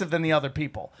expensive than the other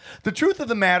people. The truth of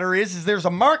the matter is there's a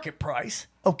market price,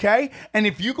 okay? And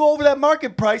if you go over that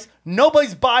market price,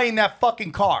 nobody's buying that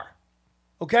fucking car,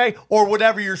 okay? Or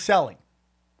whatever you're selling.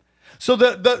 So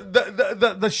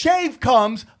the shave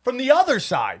comes from the other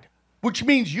side, which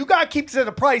means you got to keep it at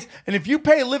a price. And if you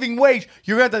pay a living wage,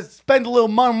 you're going to have to spend a little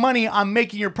more money on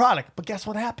making your product. But guess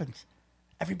what happens?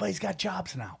 Everybody's got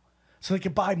jobs now, so they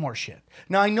can buy more shit.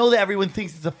 Now, I know that everyone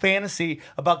thinks it's a fantasy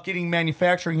about getting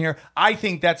manufacturing here. I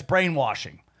think that's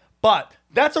brainwashing. But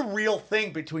that's a real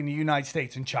thing between the United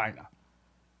States and China.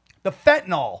 The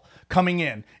fentanyl coming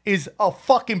in is a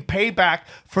fucking payback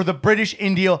for the British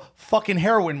India fucking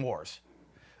heroin wars.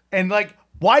 And like,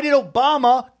 why did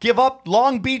Obama give up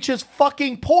Long Beach's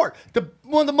fucking port?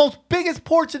 One of the most biggest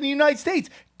ports in the United States.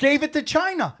 Gave it to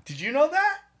China. Did you know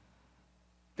that?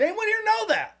 Did anyone here know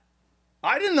that?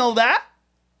 I didn't know that.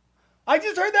 I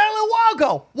just heard that a little while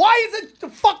ago. Why is it the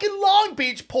fucking Long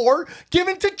Beach port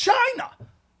given to China?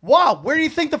 Wow, where do you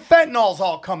think the fentanyl's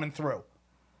all coming through?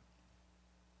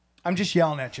 I'm just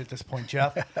yelling at you at this point,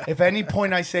 Jeff. If at any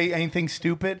point I say anything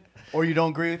stupid or you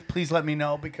don't agree with, please let me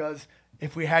know, because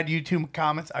if we had YouTube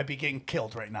comments, I'd be getting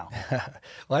killed right now.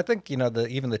 Well, I think,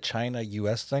 even the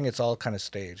China-U.S. thing, it's all kind of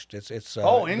staged. It's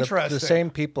interesting. The same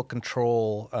people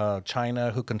control China,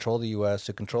 who control the U.S.,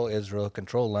 who control Israel, who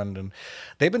control London.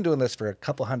 They've been doing this for a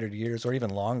couple hundred years or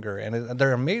even longer, and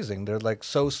they're amazing. They're like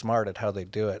so smart at how they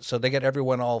do it. So they get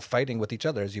everyone all fighting with each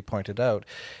other, as you pointed out.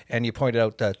 And you pointed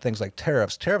out things like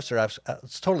tariffs. Tariffs are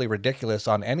it's totally ridiculous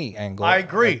on any angle. I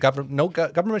agree.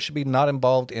 Government should be not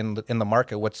involved in the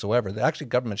market whatsoever. Actually,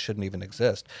 government shouldn't even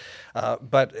exist.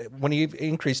 But when you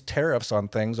increase tariffs on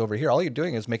things over here, all you're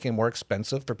doing is making it more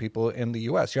expensive for people in the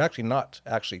U.S. You're actually not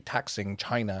taxing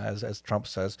China, as Trump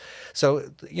says. So,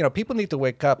 people need to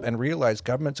wake up and realize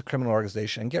government's a criminal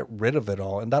organization and get rid of it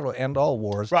all, and that'll end all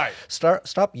wars. Right.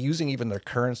 Stop using even their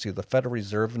currency, the Federal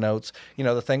Reserve notes,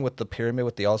 the thing with the pyramid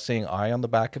with the all-seeing eye on the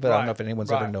back of it. I don't know if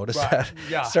anyone's ever noticed that.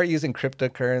 Yeah. Start using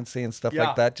cryptocurrency and stuff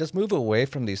like that. Just move away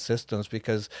from these systems,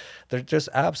 because they're just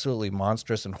absolutely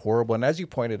monstrous and horrible. And as you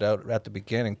pointed out at the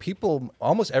beginning, people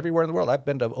almost everywhere in the world, I've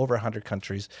been to over 100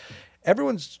 countries,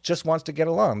 everyone just wants to get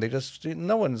along.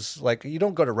 No one's like, you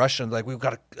don't go to Russia and like, we've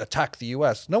got to attack the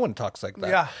U.S. No one talks like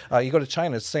that. Yeah. You go to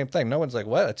China, it's the same thing. No one's like,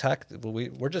 what, attack?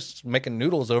 We're just making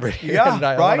noodles over here. Yeah, and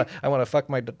I want to fuck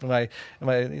my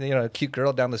cute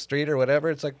girl down the street or whatever.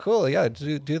 It's like, cool, yeah,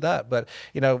 do that. But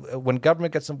when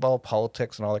government gets involved,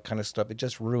 politics and all that kind of stuff, it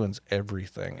just ruins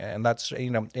everything. And that's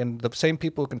and the same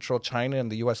people who control China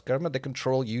and the U.S. government, they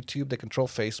control YouTube, they control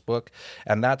Facebook,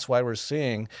 and that's why we're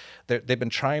seeing they've been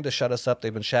trying to shut us up.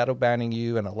 They've been shadow banning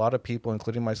you and a lot of people,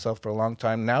 including myself, for a long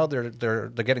time. Now they're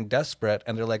getting desperate,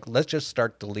 and they're like, let's just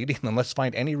start deleting them. Let's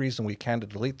find any reason we can to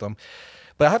delete them.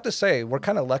 But I have to say, we're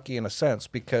kind of lucky in a sense,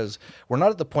 because we're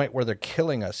not at the point where they're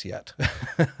killing us yet.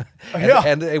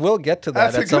 and they will get to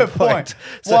that at some point.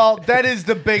 So, well, that is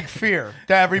the big fear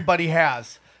that everybody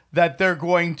has, that they're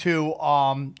going to,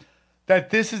 that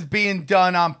this is being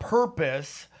done on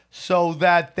purpose so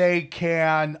that they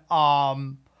can,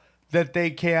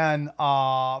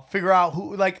 figure out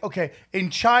who, like, okay, in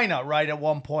China, right, at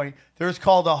one point, there's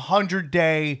called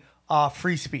 100-day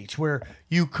free speech, where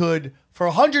you could, for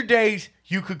 100 days,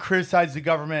 you could criticize the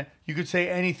government. You could say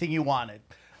anything you wanted.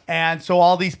 And so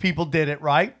all these people did it,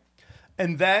 right?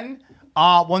 And then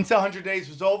once the 100 days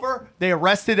was over, they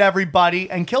arrested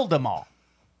everybody and killed them all,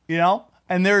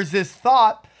 And there's this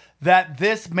thought that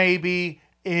this maybe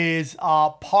is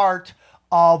part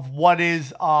of what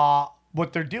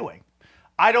they're doing.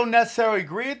 I don't necessarily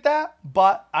agree with that,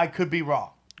 but I could be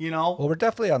wrong. Well, we're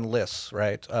definitely on lists,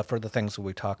 right, for the things that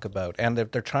we talk about. And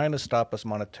they're trying to stop us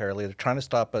monetarily. They're trying to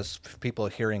stop us, people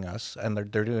hearing us, and they're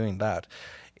doing that.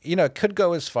 It could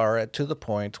go as far to the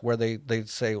point where they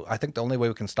say, I think the only way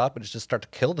we can stop it is just start to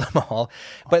kill them all.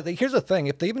 But here's the thing.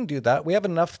 If they even do that, we have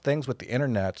enough things with the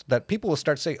internet that people will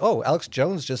start saying, oh, Alex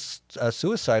Jones just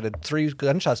suicided 3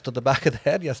 gunshots to the back of the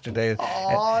head yesterday.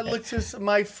 Oh, look,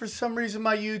 for some reason,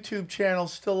 my YouTube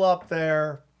channel's still up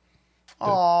there.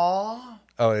 Aw.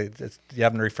 Oh, you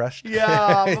haven't refreshed?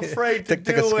 Yeah, I'm afraid to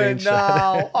do it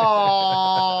now.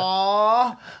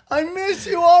 Aww, I miss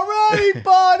you already,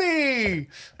 buddy.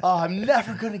 Oh, I'm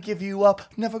never going to give you up.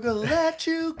 Never going to let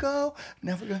you go.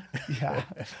 Never going to. Yeah.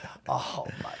 Oh,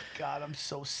 my God. I'm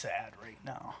so sad right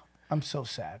now. I'm so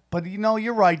sad. But,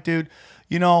 you're right, dude.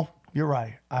 You're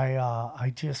right.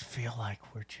 I just feel like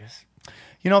we're just.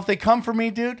 If they come for me,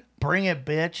 dude, bring it,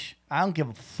 bitch. I don't give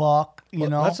a fuck,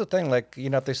 Well, that's the thing. Like,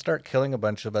 if they start killing a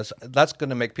bunch of us, that's going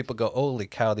to make people go, holy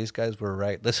cow, these guys were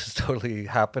right. This is totally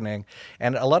happening.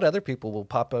 And a lot of other people will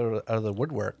pop out of the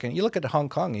woodwork. And you look at Hong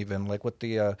Kong even, like with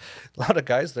a lot of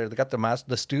guys there, they got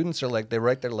the students are like, they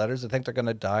write their letters. They think they're going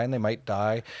to die, and they might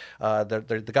die.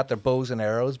 They got their bows and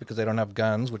arrows because they don't have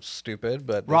guns, which is stupid,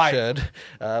 but they should.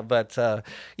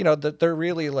 They're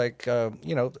really like,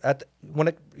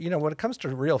 when when it comes to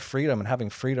real freedom and having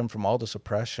freedom from all this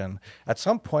oppression, at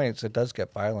some points it does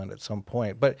get violent at some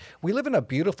point. But we live in a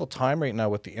beautiful time right now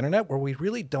with the internet where we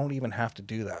really don't even have to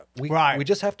do that. We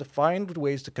just have to find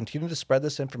ways to continue to spread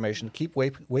this information, keep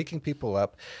waking people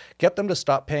up, get them to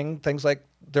stop paying things like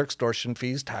their extortion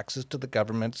fees, taxes to the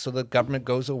government, so the government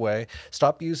goes away.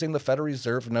 Stop using the Federal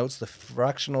Reserve notes, the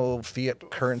fractional fiat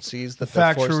currencies. The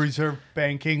fractional reserve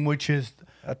banking, which is,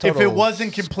 if it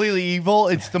wasn't completely evil,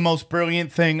 it's the most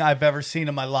brilliant thing I've ever seen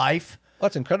in my life. Well,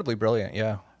 it's incredibly brilliant,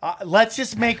 yeah. Let's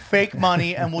just make fake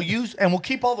money, and we'll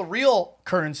keep all the real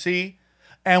currency,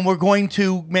 and we're going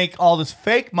to make all this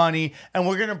fake money, and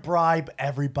we're going to bribe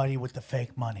everybody with the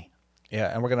fake money.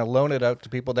 Yeah, and we're going to loan it out to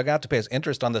people. They're going to have to pay us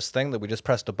interest on this thing that we just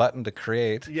pressed a button to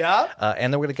create. Yeah.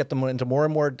 And then we're going to get them into more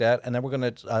and more debt, and then we're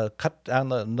going to cut down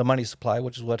the money supply,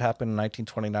 which is what happened in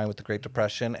 1929 with the Great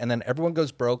Depression. And then everyone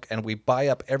goes broke, and we buy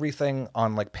up everything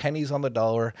on like pennies on the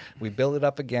dollar. We build it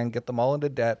up again, get them all into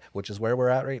debt, which is where we're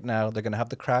at right now. They're going to have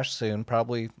the crash soon,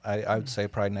 probably. I would say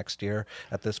probably next year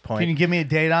at this point. Can you give me a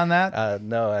date on that?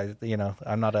 No, I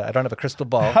don't have a crystal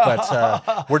ball,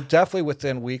 but we're definitely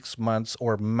within weeks, months,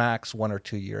 or max 1 or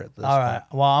 2 years at this point. All right.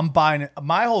 Well, I'm buying it.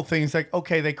 My whole thing is like,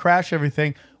 okay, they crash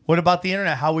everything. What about the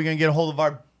internet? How are we going to get a hold of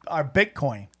our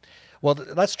Bitcoin? Well,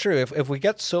 that's true. If we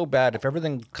get so bad, if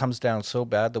everything comes down so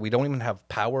bad that we don't even have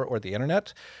power or the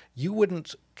internet, you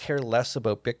wouldn't care less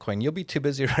about Bitcoin. You'll be too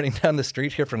busy running down the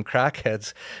street here from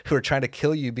crackheads who are trying to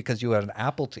kill you because you have an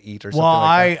apple to eat or something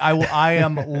like that. Well, I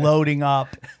am loading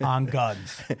up on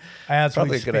guns. As Probably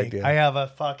we a speak. good idea. I have a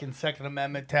fucking Second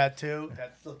Amendment tattoo.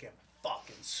 That's looking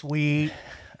fucking sweet.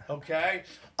 Okay.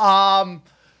 I've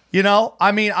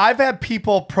had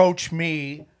people approach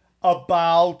me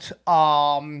about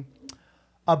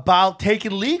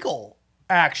taking legal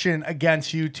action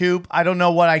against YouTube. I don't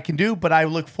know what I can do, but I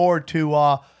look forward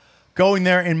to going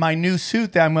there in my new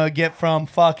suit that I'm going to get from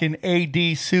fucking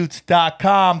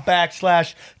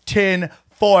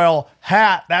adsuits.com/tinfoil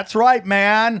hat. That's right,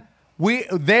 man.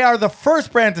 They are the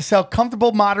first brand to sell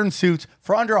comfortable modern suits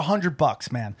for under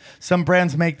 $100, man. Some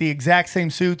brands make the exact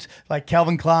same suits like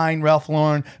Calvin Klein, Ralph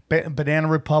Lauren, Banana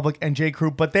Republic, and J.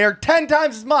 Crew, but they are 10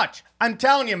 times as much. I'm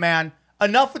telling you, man.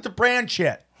 Enough with the brand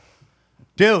shit.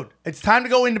 Dude, it's time to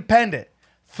go independent.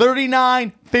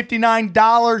 $39,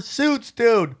 $59 suits,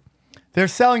 dude. They're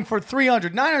selling for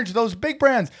 $300, $900, those big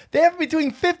brands. They have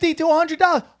between $50 to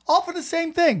 $100, all for the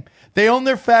same thing. They own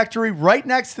their factory right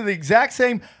next to the exact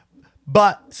same,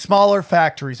 but smaller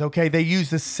factories, okay? They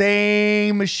use the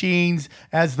same machines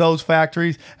as those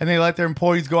factories, and they let their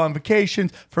employees go on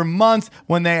vacations for months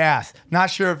when they ask. Not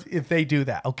sure if they do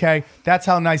that, okay? That's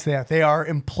how nice they are. They are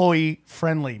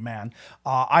employee-friendly, man.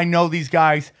 I know these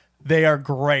guys. They are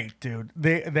great, dude.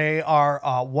 They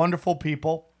are wonderful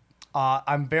people.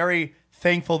 I'm very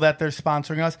thankful that they're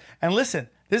sponsoring us. And listen,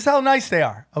 this is how nice they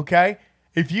are, okay?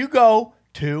 If you go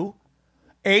to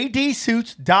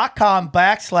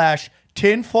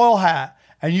adsuits.com/tinfoil hat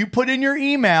and you put in your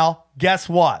email, guess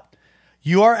what?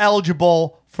 You are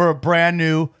eligible for a brand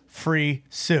new free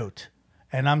suit.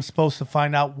 And I'm supposed to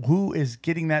find out who is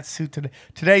getting that suit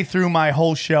today through my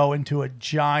whole show into a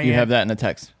giant... You have that in a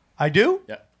text. I do?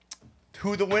 Yeah.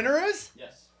 Who the winner is?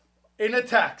 Yes. In a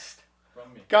text.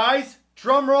 From me. Guys,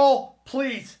 drum roll,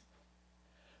 please.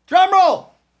 Drum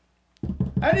roll!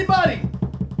 Anybody?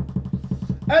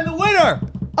 And the winner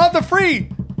of the free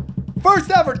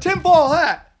first ever tinfoil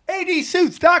hat,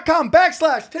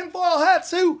 adsuits.com/tinfoil hat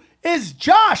suit is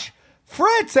Josh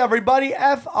Fritz, everybody.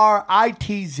 Fritz.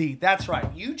 That's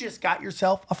right. You just got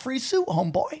yourself a free suit,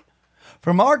 homeboy.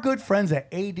 From our good friends at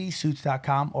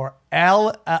adsuits.com or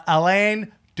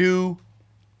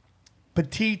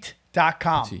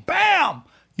alaindupetite.com. Bam!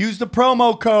 Use the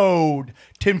promo code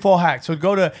tinfoil hat. So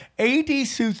go to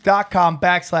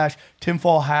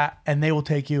adsuits.com/tinfoil hat and they will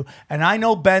take you. And I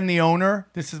know Ben, the owner,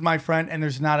 this is my friend, and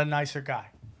there's not a nicer guy.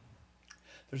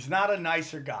 There's not a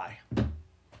nicer guy.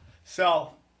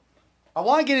 So I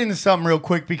want to get into something real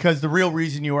quick because the real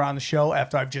reason you were on the show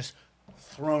after I've just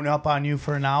thrown up on you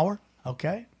for an hour,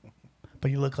 okay?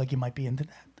 But you look like you might be into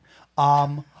that.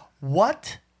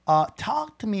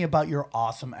 Talk to me about your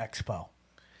awesome expo.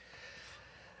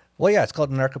 Well, yeah, it's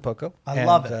called Anarchapulco. I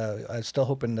love it. I'm still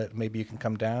hoping that maybe you can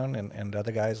come down and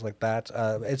other guys like that.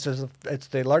 It's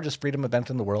the largest freedom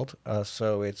event in the world.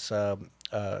 So it's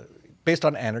based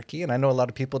on anarchy. And I know a lot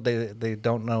of people, they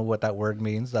don't know what that word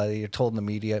means. You're told in the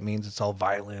media it means it's all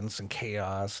violence and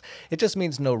chaos. It just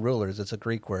means no rulers. It's a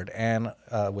Greek word, and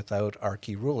without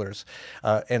archy, rulers.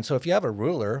 And so if you have a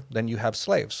ruler, then you have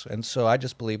slaves. And so I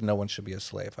just believe no one should be a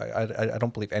slave. I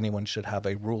don't believe anyone should have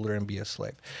a ruler and be a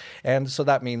slave. And so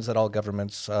that means that all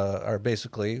governments are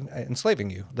basically enslaving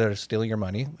you. They're stealing your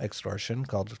money, extortion,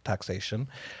 called taxation.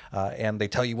 And they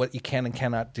tell you what you can and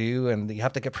cannot do, and you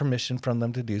have to get permission from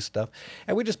them to do stuff.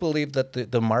 And we just believe that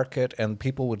the market and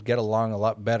people would get along a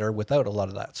lot better without a lot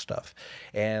of that stuff.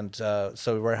 And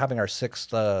so we're having our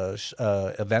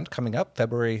 6th event coming up,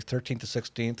 February 13th to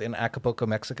 16th in Acapulco,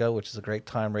 Mexico, which is a great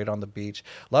time right on the beach.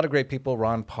 A lot of great people,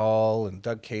 Ron Paul and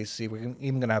Doug Casey. We're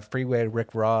even going to have Freeway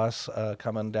Rick Ross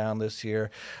coming down this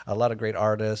year. A lot of great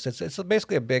artists. It's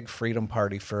basically a big freedom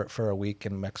party for a week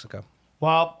in Mexico.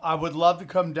 Well, I would love to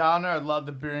come down there. I'd love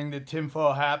to bring the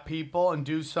tinfoil hat people and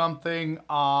do something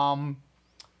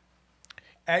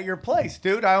at your place,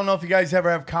 dude. I don't know if you guys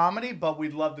ever have comedy, but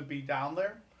we'd love to be down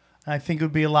there. I think it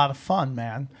would be a lot of fun,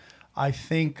 man. I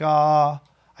think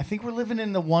we're living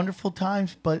in the wonderful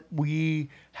times, but we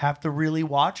have to really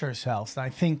watch ourselves. And I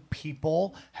think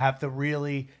people have to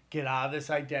really get out of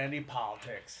this identity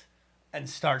politics and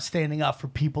start standing up for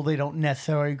people they don't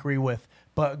necessarily agree with,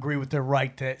 but agree with their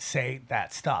right to say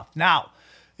that stuff. Now,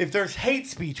 if there's hate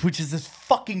speech, which is this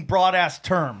fucking broad-ass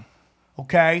term,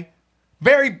 okay?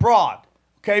 Very broad,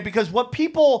 okay? Because what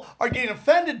people are getting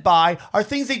offended by are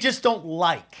things they just don't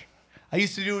like. I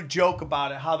used to do a joke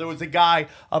about it, how there was a guy,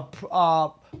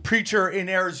 a preacher in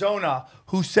Arizona,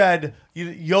 who said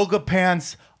yoga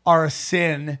pants are a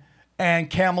sin and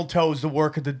camel toe is the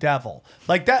work of the devil.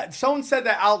 Like that, someone said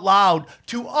that out loud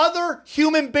to other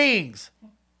human beings.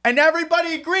 And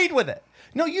everybody agreed with it.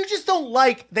 No, you just don't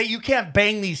like that you can't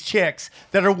bang these chicks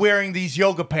that are wearing these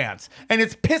yoga pants. And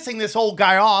it's pissing this old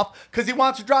guy off because he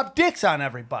wants to drop dicks on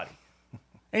everybody.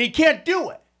 And he can't do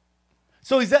it.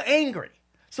 So he's angry.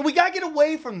 So we got to get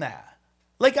away from that.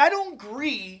 Like, I don't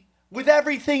agree with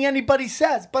everything anybody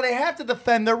says, but I have to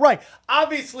defend their right.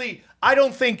 Obviously, I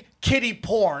don't think kiddie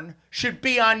porn should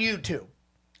be on YouTube.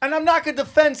 And I'm not going to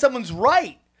defend someone's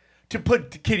right to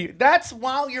put kiddie. That's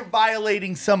while you're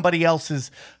violating somebody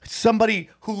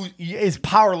who is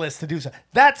powerless to do so.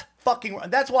 That's fucking wrong.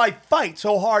 That's why I fight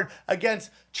so hard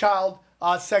against child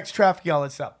sex trafficking, all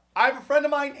that stuff. I have a friend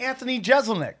of mine, Anthony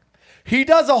Jeselnik. He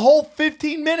does a whole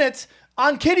 15 minutes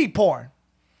on kiddie porn.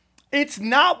 It's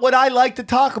not what I like to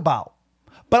talk about,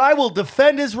 but I will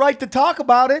defend his right to talk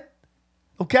about it.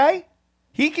 Okay?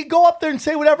 He can go up there and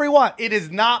say whatever he wants. It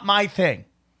is not my thing.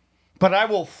 But I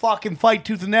will fucking fight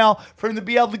tooth and nail for him to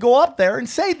be able to go up there and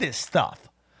say this stuff.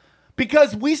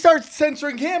 Because we start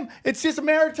censoring him, it's just a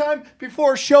matter of time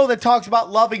before a show that talks about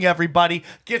loving everybody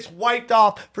gets wiped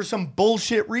off for some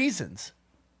bullshit reasons.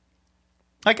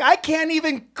 Like, I can't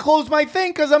even close my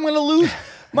thing because I'm going to lose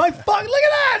my fuck. Look at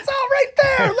that. It's all right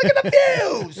there. Look at the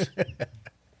views.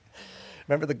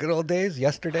 Remember the good old days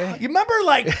yesterday? You remember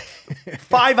like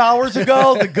 5 hours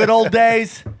ago, the good old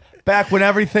days? Back when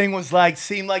everything was like,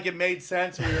 seemed like it made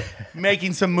sense. We were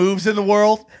making some moves in the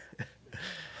world.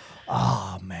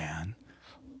 Oh, man.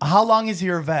 How long is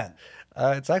your event?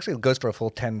 It goes for a full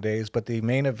 10 days, but the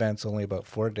main event's only about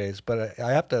 4 days. But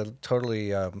I have to totally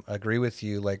agree with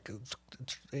you. Like,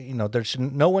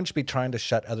 no one should be trying to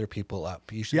shut other people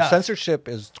up. Censorship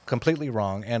is completely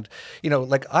wrong. And,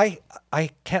 like I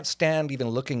can't stand even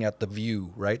looking at The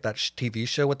View, right? That TV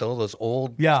show with all those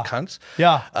old cunts.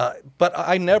 Yeah. But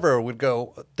I never would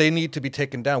go, they need to be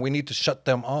taken down. We need to shut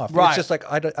them off. Right. It's just like,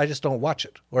 I just don't watch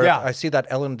it. Or if I see that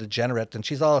Ellen DeGenerate and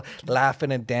she's all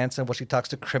laughing and dancing while she talks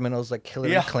to criminals like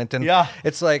Hillary Clinton. Yeah.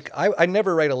 It's like, I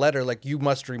never write a letter like, you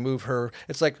must remove her.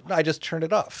 It's like, no, I just turn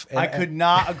it off. I could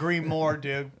not agree more,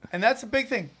 dude. And that's a big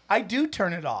thing. I do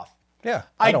turn it off. Yeah.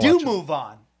 I do move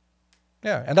on.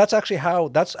 Yeah, and that's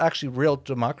actually real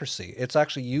democracy. It's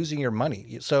actually using your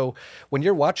money. So when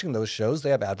you're watching those shows, they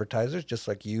have advertisers just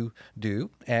like you do,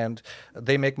 and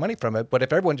they make money from it. But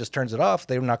if everyone just turns it off,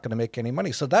 they're not going to make any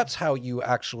money. So that's how you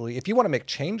actually, if you want to make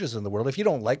changes in the world, if you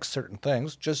don't like certain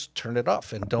things, just turn it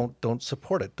off and don't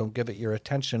support it. Don't give it your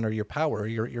attention or your power or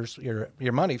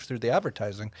your money through the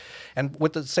advertising. And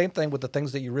with the same thing with the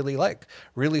things that you really like,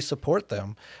 really support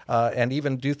them, and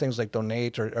even do things like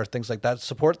donate or things like that.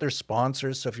 Support their sponsors.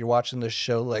 So if you're watching this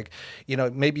show, like,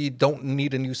 maybe you don't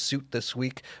need a new suit this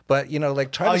week, but,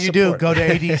 like try to support. Go to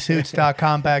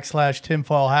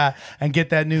adsuits.com/tinfoil hat and get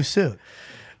that new suit.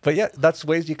 But yeah, that's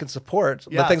ways you can support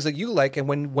the Yes. things that you like. And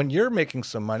when you're making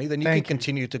some money, then you Thank can you.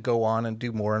 continue to go on and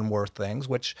do more and more things,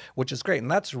 which is great. And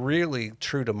that's really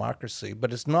true democracy.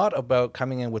 But it's not about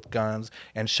coming in with guns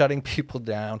and shutting people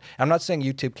down. I'm not saying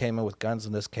YouTube came in with guns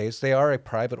in this case. They are a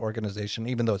private organization,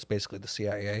 even though it's basically the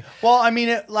CIA. Well, I mean,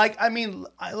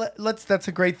 that's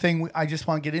a great thing. I just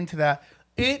want to get into that.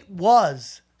 It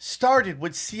was started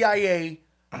with CIA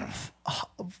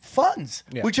funds,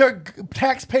 Yeah. which are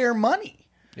taxpayer money.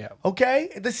 Yeah.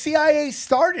 Okay? The CIA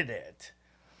started it.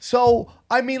 So,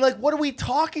 I mean, like, what are we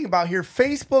talking about here?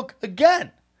 Facebook,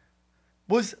 again,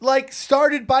 was like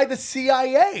started by the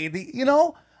CIA.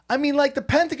 I mean, like the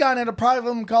Pentagon had a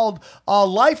program called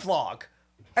LifeLog.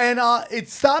 And it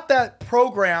stopped that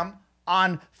program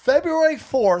on February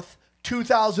 4th,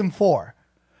 2004.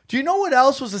 Do you know what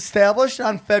else was established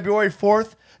on February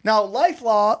 4th? Now, what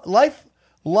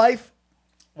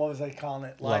was I calling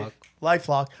it?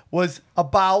 LifeLog was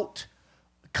about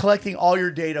collecting all your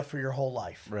data for your whole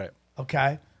life. Right.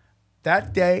 Okay?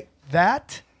 That day,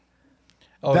 that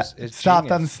It's stopped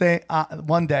genius. on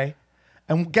one day.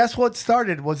 And guess what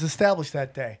was established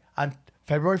that day? On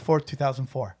February 4th,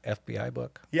 2004. FBI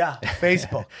book. Yeah,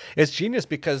 Facebook. It's genius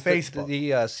because Facebook.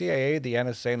 the CIA, the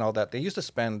NSA, and all that, they used to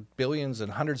spend billions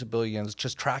and hundreds of billions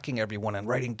just tracking everyone and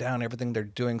writing down everything they're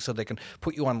doing so they can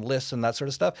put you on lists and that sort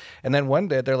of stuff. And then one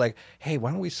day they're like, hey,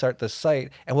 why don't we start this site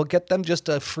and we'll get them just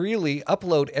to freely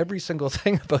upload every single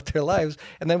thing about their lives.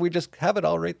 And then we just have it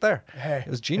all right there. Hey, it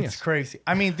was genius. It's crazy.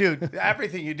 I mean, dude,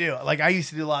 everything you do. Like, I used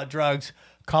to do a lot of drugs,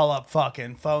 call up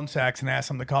fucking phone sex and ask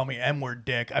them to call me N-word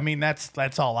dick. I mean,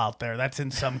 that's all out there. That's in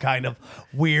some kind of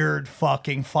weird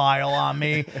fucking file on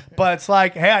me. But it's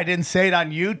like, hey, I didn't say it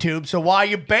on YouTube, so why are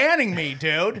you banning me,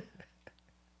 dude?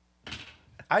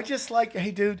 I just like, hey,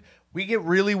 dude, we get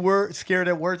really scared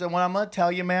at words. And what I'm going to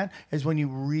tell you, man, is when you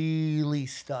really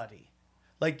study.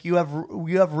 Like, you have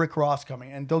Rick Ross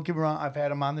coming. And don't get me wrong, I've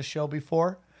had him on the show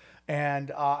before.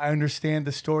 And I understand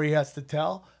the story he has to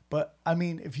tell. But, I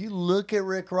mean, if you look at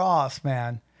Rick Ross,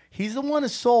 man, he's the one who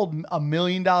sold $1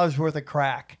 million worth of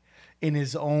crack in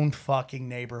his own fucking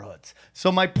neighborhoods.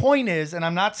 So my point is, and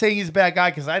I'm not saying he's a bad guy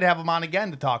because I'd have him on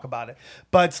again to talk about it,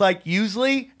 but it's like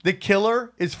usually the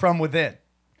killer is from within.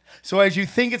 So as you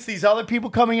think it's these other people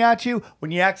coming at you,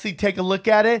 when you actually take a look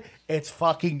at it, it's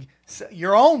fucking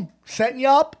your own setting you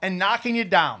up and knocking you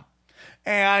down.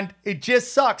 And it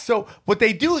just sucks. So what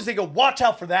they do is they go, watch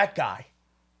out for that guy.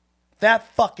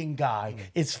 That fucking guy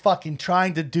is fucking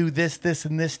trying to do this, this,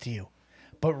 and this to you.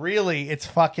 But really, it's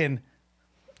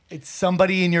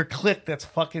somebody in your clique that's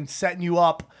fucking setting you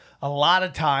up a lot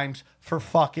of times for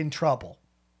fucking trouble.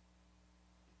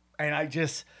 And I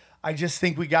just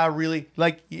think we got to really,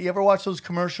 like, you ever watch those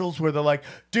commercials where they're like,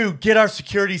 dude, get our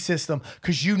security system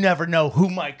because you never know who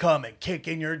might come and kick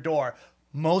in your door.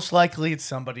 Most likely it's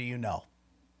somebody you know.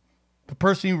 The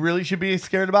person you really should be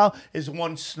scared about is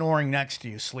one snoring next to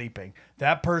you, sleeping.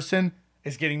 That person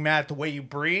is getting mad at the way you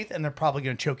breathe, and they're probably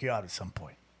going to choke you out at some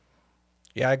point.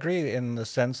 Yeah, I agree in the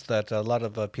sense that a lot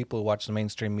of people who watch the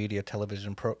mainstream media,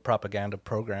 television, propaganda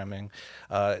programming,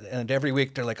 and every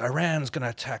week they're like, Iran's going to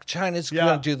attack, China's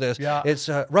going to do this. Yeah. It's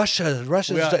Russia's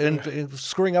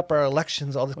screwing up our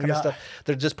elections, all this kind of stuff.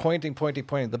 They're just pointing.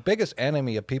 The biggest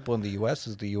enemy of people in the U.S.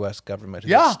 is the U.S. government,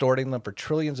 who's extorting them for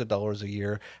trillions of dollars a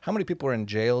year. How many people are in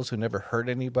jails who never hurt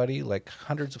anybody? Like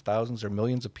hundreds of thousands or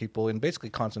millions of people in basically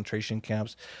concentration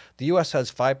camps. The U.S. has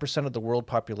 5% of the world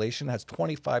population, has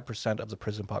 25% of the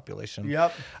prison population.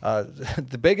 Yep.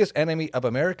 The biggest enemy of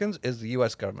Americans is the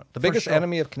U.S. government. The biggest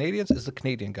enemy of Canadians is the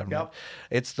Canadian government.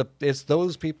 Yep. It's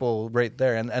those people right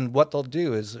there. And what they'll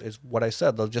do is what I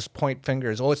said. They'll just point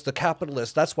fingers. Oh, it's the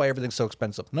capitalists. That's why everything's so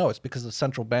expensive. No, it's because of the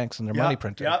central banks and their money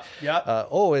printing.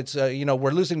 It's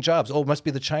we're losing jobs. Oh, it must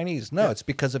be the Chinese. No, it's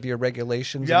because of your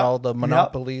regulations and all the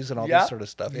monopolies and all this sort of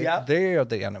stuff. They are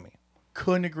the enemy.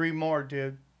 Couldn't agree more,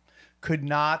 dude. Could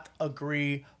not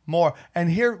agree more.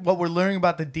 And here, what we're learning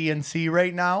about the DNC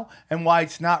right now and why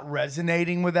it's not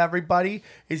resonating with everybody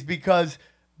is because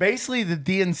basically the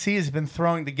DNC has been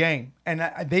throwing the game,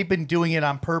 and they've been doing it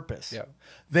on purpose. Yeah.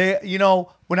 They,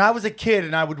 when I was a kid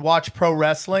and I would watch pro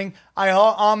wrestling, I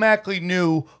automatically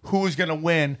knew who was going to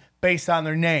win based on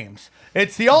their names.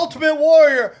 It's the Ultimate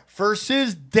Warrior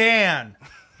versus Dan.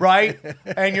 Right?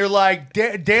 And you're like,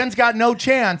 Dan's got no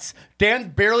chance. Dan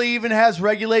barely even has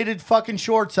regulated fucking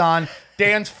shorts on.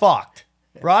 Dan's fucked.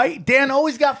 Right? Dan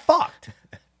always got fucked.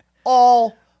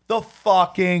 All the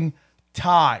fucking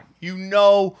time. You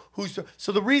know who's...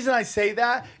 So the reason I say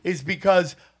that is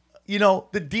because, the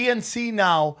DNC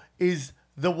now is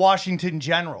the Washington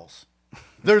Generals.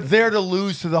 They're there to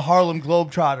lose to the Harlem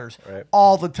Globetrotters Right.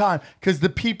 all the time because the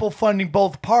people funding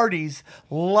both parties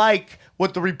like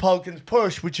what the Republicans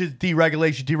push, which is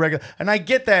deregulation. And I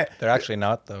get that. They're actually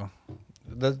not, though.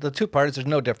 The two parties, there's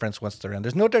no difference once they're in.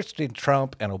 There's no difference between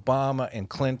Trump and Obama and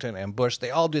Clinton and Bush. They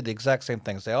all do the exact same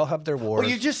things. They all have their wars. Well,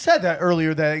 you just said that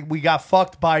earlier that we got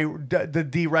fucked by the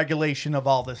deregulation of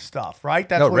all this stuff, right?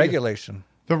 That's no, what regulation.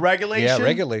 The regulation? Yeah,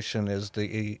 regulation is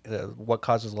the what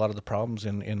causes a lot of the problems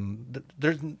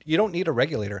there's you don't need a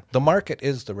regulator. The market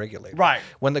is the regulator. Right.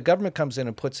 When the government comes in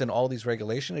and puts in all these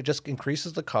regulations, it just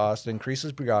increases the cost, it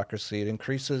increases bureaucracy, it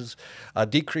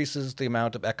decreases the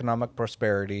amount of economic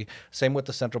prosperity. Same with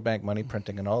the central bank money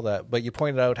printing and all that. But you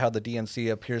pointed out how the DNC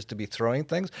appears to be throwing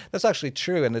things. That's actually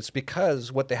true, and it's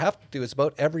because what they have to do is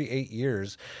about every 8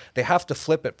 years, they have to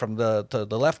flip it from the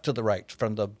left to the right,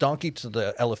 from the donkey to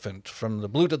the elephant, from the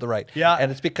blue to the right. Yeah.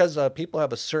 And it's because people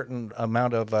have a certain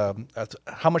amount of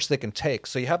how much they can take.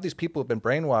 So you have these people who've been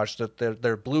brainwashed that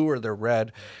they're blue or they're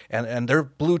red, and their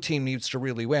blue team needs to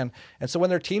really win. And so when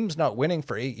their team's not winning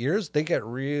for 8 years, they get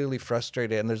really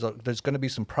frustrated, and there's going to be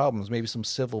some problems, maybe some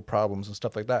civil problems and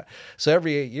stuff like that. So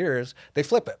every 8 years, they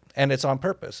flip it, and it's on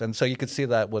purpose. And so you could see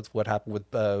that with what happened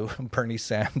with Bernie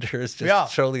Sanders,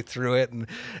 just totally threw it,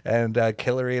 and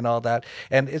Hillary and all that.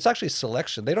 And it's actually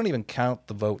selection. They don't even count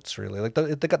the votes, really. Like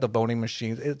they got the voting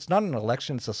machines. It's not an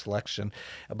election, it's a selection.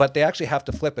 But they actually have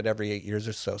to flip it every 8 years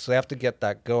or so. So they have to get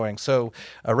that going. So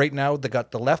right now, they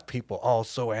got the left people all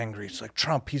so angry. It's like,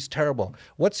 Trump, he's terrible.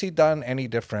 What's he done any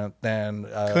different than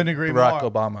Couldn't agree Barack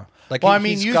more. Obama? Like, Well, I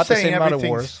mean, he's you're got the saying same amount of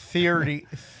everything's wars.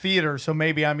 theater, so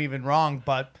maybe I'm even wrong,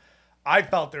 but I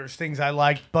felt there's things I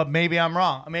liked, but maybe I'm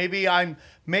wrong. Maybe I'm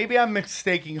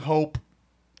mistaking hope,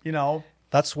 you know.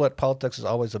 That's what politics is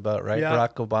always about, right? Yeah.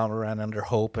 Barack Obama ran under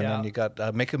hope, and then you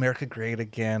got Make America Great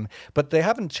Again. But they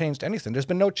haven't changed anything. There's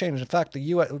been no change. In fact,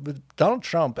 Donald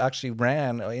Trump actually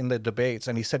ran in the debates,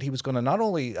 and he said he was going to not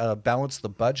only balance the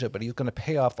budget, but he was going to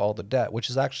pay off all the debt, which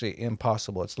is actually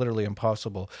impossible. It's literally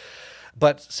impossible.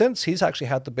 But since he's actually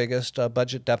had the biggest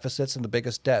budget deficits and the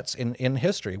biggest debts in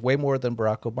history, way more than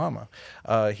Barack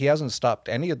Obama, he hasn't stopped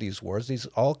any of these wars. These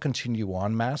all continue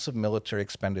on, massive military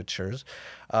expenditures.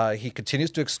 He continues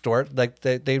to extort. Like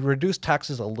they reduce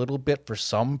taxes a little bit for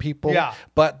some people,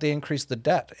 but they increase the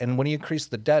debt. And when you increase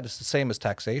the debt, it's the same as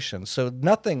taxation. So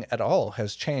nothing at all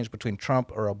has changed between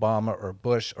Trump or Obama or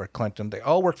Bush or Clinton. They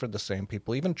all work for the same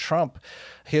people. Even Trump,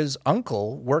 his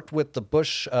uncle worked with the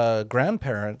Bush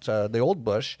grandparent, the old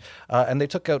Bush, and they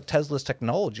took out Tesla's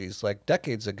technologies like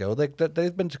decades ago.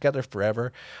 They've been together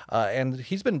forever, and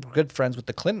he's been good friends with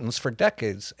the Clintons for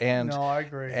decades. And No, I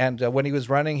agree. And when he was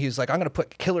running, he's like, "I'm going to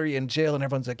put Hillary in jail," and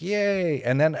everyone's like, "Yay!"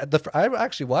 And then I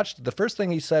actually watched the first thing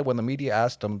he said when the media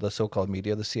asked him, the so-called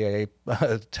media, the CIA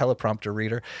teleprompter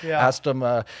reader, asked him,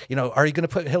 "Are you going to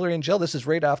put Hillary in jail?" This is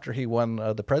right after he won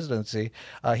the presidency.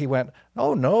 He went,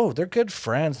 "Oh no, they're good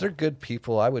friends. They're good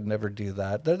people. I would never do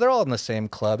that. They're all in the same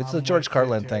club. It's the George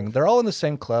Carlin thing. They're all in the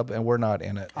same club, and we're not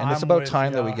in it. And it's about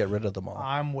time that we get rid of them all."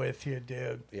 I'm with you,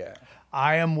 dude. Yeah.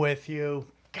 I am with you.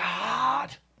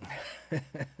 God.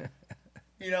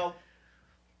 You know,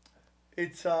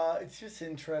 it's just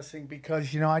interesting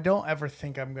because, I don't ever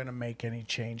think I'm going to make any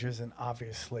changes. And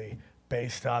obviously,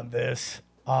 based on this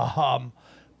whole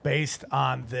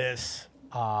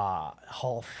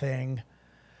thing,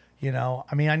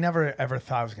 I never ever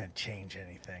thought I was going to change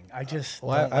anything. I just don't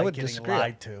like would getting disagree.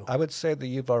 lied to. I would say that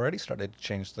you've already started to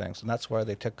change things, and that's why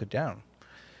they took it down.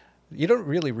 You don't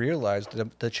really realize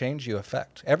the change you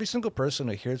affect. Every single person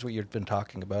who hears what you've been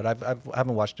talking about, I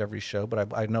haven't watched every show,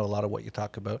 but I know a lot of what you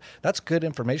talk about. That's good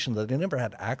information that they never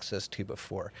had access to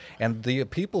before. And the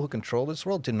people who control this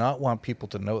world do not want people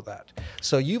to know that.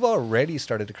 So you've already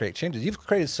started to create changes. You've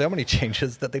created so many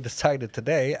changes that they decided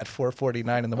today at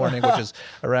 4:49 in the morning, which is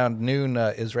around noon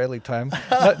Israeli time,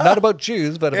 not about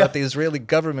Jews, but about the Israeli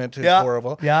government who's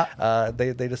horrible. Yeah.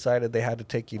 They decided they had to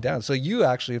take you down. So you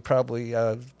actually have probably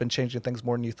been changing things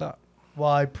more than you thought.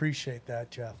 Well, I appreciate that,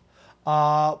 Jeff.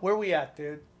 Where we at,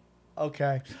 dude?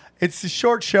 Okay. It's a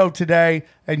short show today.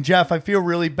 And, Jeff, I feel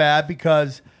really bad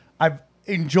because I've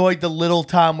enjoyed the little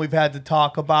time we've had to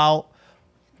talk about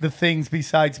the things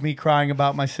besides me crying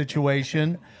about my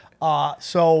situation.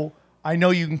 So I know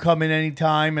you can come in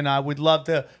anytime, and I would love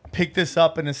to pick this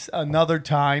up in another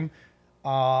time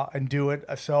and do it.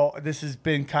 So this has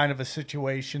been kind of a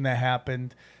situation that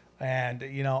happened. And,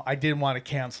 you know, I didn't want to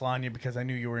cancel on you because I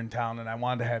knew you were in town and I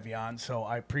wanted to have you on. So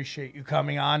I appreciate you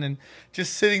coming on and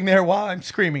just sitting there while I'm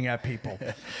screaming at people.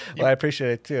 Well, I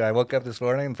appreciate it too. I woke up this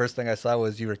morning and first thing I saw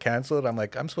was you were canceled. I'm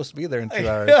like, I'm supposed to be there in 2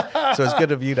 hours. So it's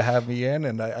good of you to have me in,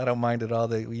 and I don't mind at all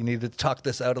that we need to talk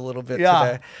this out a little bit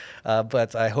today.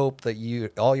 But I hope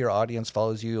that all your audience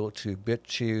follows you to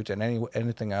BitChute and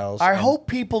anything else. I hope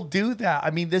people do that.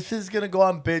 I mean, this is going to go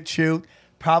on BitChute.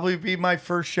 Probably be my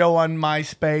first show on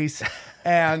MySpace.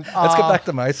 And let's get back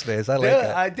to MySpace. I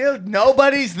like it. Dude,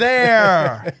 nobody's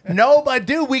there. Nobody,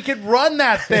 dude, we could run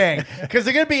that thing. Because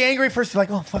they're going to be angry first. Like,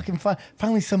 oh, fucking fun.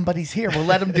 Finally, somebody's here. We'll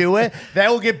let them do it.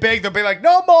 That will get big. They'll be like,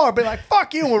 no more. Be like,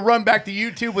 fuck you. We'll run back to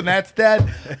YouTube when that's dead.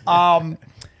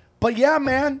 But yeah,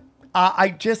 man, I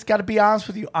just got to be honest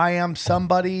with you. I am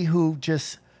somebody who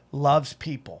just loves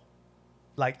people.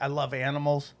 Like, I love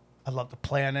animals. I love the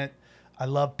planet. I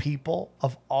love people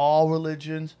of all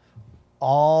religions,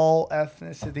 all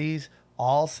ethnicities,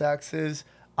 all sexes,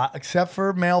 except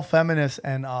for male feminists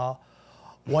and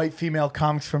white female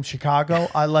comics from Chicago.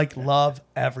 I love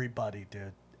everybody,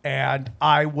 dude. And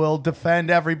I will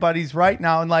defend everybody's right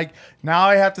now. And now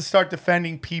I have to start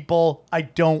defending people I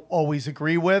don't always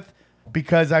agree with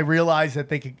because I realize that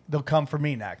they'll come for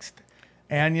me next.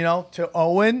 And, you know, to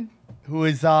Owen, who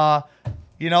is,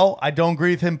 you know, I don't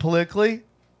agree with him politically.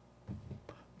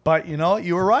 But, you know,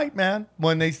 you were right, man.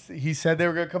 When he said they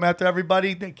were going to come after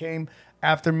everybody, they came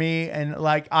after me. And,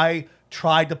 I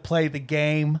tried to play the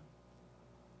game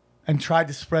and tried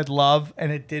to spread love,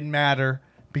 and it didn't matter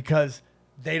because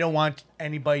they don't want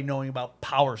anybody knowing about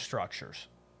power structures.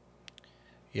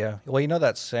 Yeah. Well, you know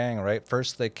that saying, right?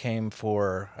 First they came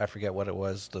for, I forget what it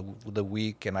was, the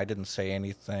weak, and I didn't say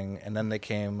anything. And then they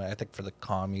came, I think, for the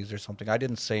commies or something. I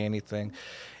didn't say anything.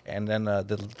 And then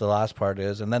the last part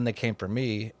is, and then they came for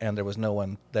me, and there was no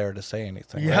one there to say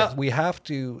anything. Yeah. Right? We have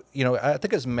to, you know, I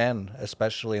think as men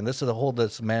especially, and this is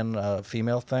this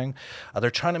men-female thing,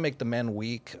 they're trying to make the men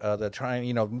weak. They're trying,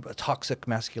 you know, toxic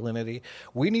masculinity.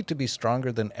 We need to be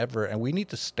stronger than ever, and we need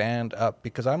to stand up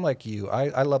because I'm like you.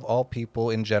 I love all people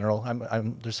in general.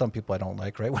 There's some people I don't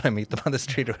like, right, when I meet them on the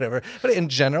street or whatever. But in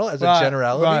general, as a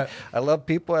generality, I love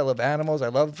people. I love animals. I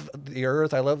love the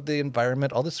earth. I love the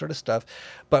environment, all this sort of stuff.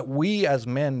 But we as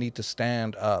men need to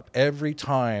stand up every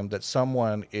time that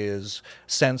someone is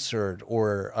censored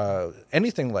or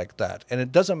anything like that. And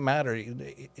it doesn't matter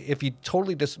if you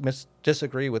totally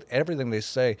disagree with everything they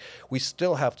say, we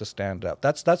still have to stand up.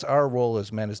 That's our role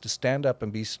as men, is to stand up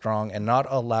and be strong and not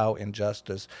allow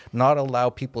injustice, not allow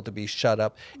people to be shut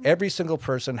up. Every single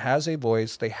person has a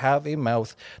voice. They have a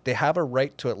mouth. They have a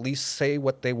right to at least say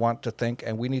what they want to think,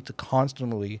 and we need to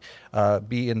constantly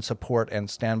be in support and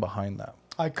stand behind that.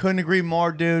 I couldn't agree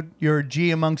more, dude. You're a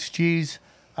G amongst G's.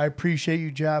 I appreciate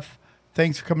you, Jeff.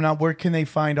 Thanks for coming out. Where can they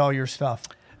find all your stuff?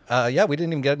 Yeah, we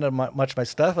didn't even get into much of my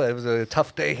stuff. It was a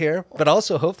tough day here, but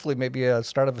also hopefully maybe a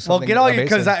start of something. Well, get all amazing.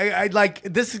 your, because I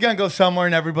this is gonna go somewhere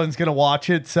and everyone's gonna watch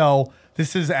it. So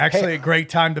this is actually a great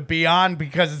time to be on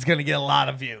because it's gonna get a lot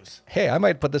of views. Hey, I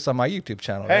might put this on my YouTube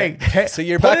channel. Hey, right? So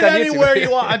you're put back it on anywhere YouTube.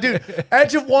 you want, dude.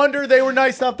 Edge of Wonder, they were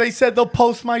nice enough. They said they'll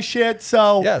post my shit.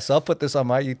 So yeah, so I'll put this on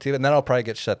my YouTube, and then I'll probably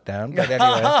get shut down. But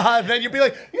anyway, then you'll be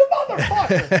like, you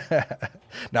motherfucker.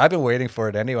 No, I've been waiting for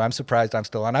it anyway. I'm surprised I'm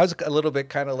still on. I was a little bit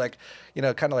kind of like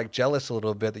jealous a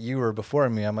little bit that you were before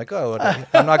me. I'm like, oh,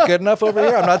 I'm not good enough over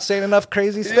here. I'm not saying enough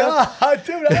crazy stuff. Yeah,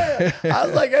 dude. I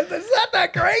was like, it's not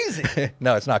that crazy.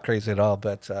 No, it's not crazy at all.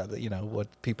 But you know what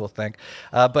people think.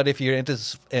 But if you're into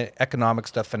economic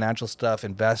stuff, financial stuff,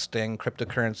 investing,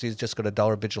 cryptocurrencies, just go to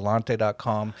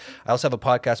dollarvigilante.com. I also have a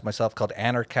podcast myself called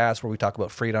Anarchast where we talk about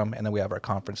freedom, and then we have our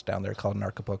conference down there called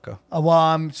Narcapoco. Well,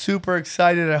 I'm super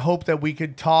excited. I hope that we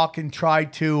could talk and try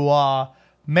to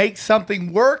make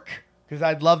something work because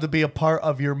I'd love to be a part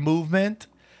of your movement.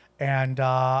 And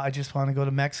I just want to go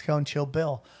to Mexico and chill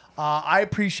Bill. I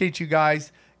appreciate you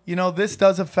guys. You know, this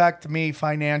does affect me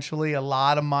financially, a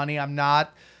lot of money. I'm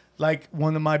not like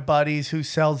one of my buddies who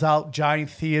sells out giant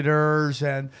theaters,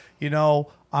 and you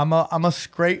know, I'm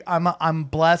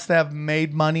blessed to have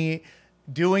made money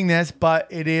doing this, but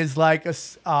it is like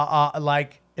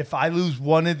like if I lose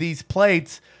one of these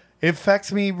plates, it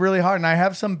affects me really hard. And I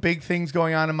have some big things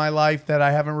going on in my life that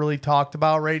I haven't really talked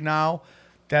about right now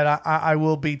that I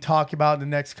will be talking about in the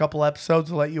next couple episodes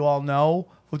to let you all know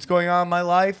what's going on in my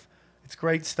life. It's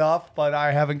great stuff, but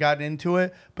I haven't gotten into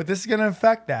it. But this is going to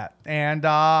affect that. And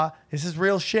this is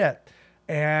real shit.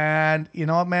 And you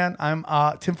know what, man? I'm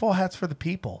tinfoil hats for the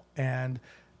people. And,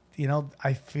 you know,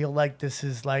 I feel like this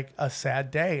is like a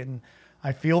sad day. And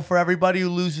I feel for everybody who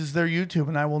loses their YouTube.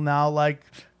 And I will now like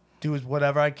do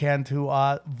whatever I can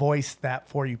to voice that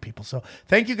for you people. So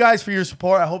thank you guys for your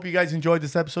support. I hope you guys enjoyed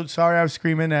this episode. Sorry I was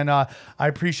screaming, and I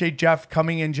appreciate Jeff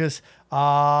coming and just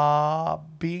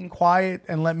being quiet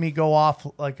and let me go off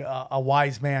like a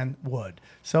wise man would.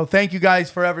 So thank you guys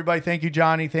for everybody. Thank you,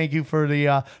 Johnny. Thank you for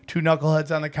the two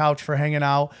knuckleheads on the couch for hanging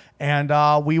out. And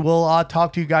we will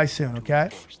talk to you guys soon, okay?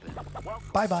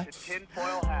 Bye-bye.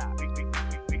 Tinfoil hat.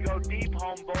 We go deep,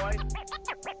 homeboy.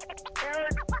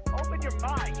 Aaron, open your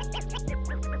mind.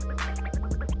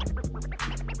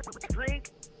 Drink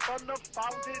from the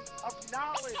fountain of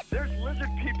knowledge. There's lizard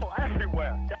people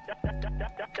everywhere.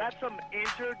 That's some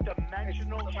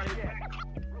interdimensional shit.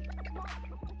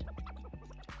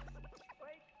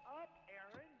 Wake up,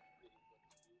 Aaron.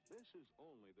 This is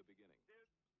only the beginning.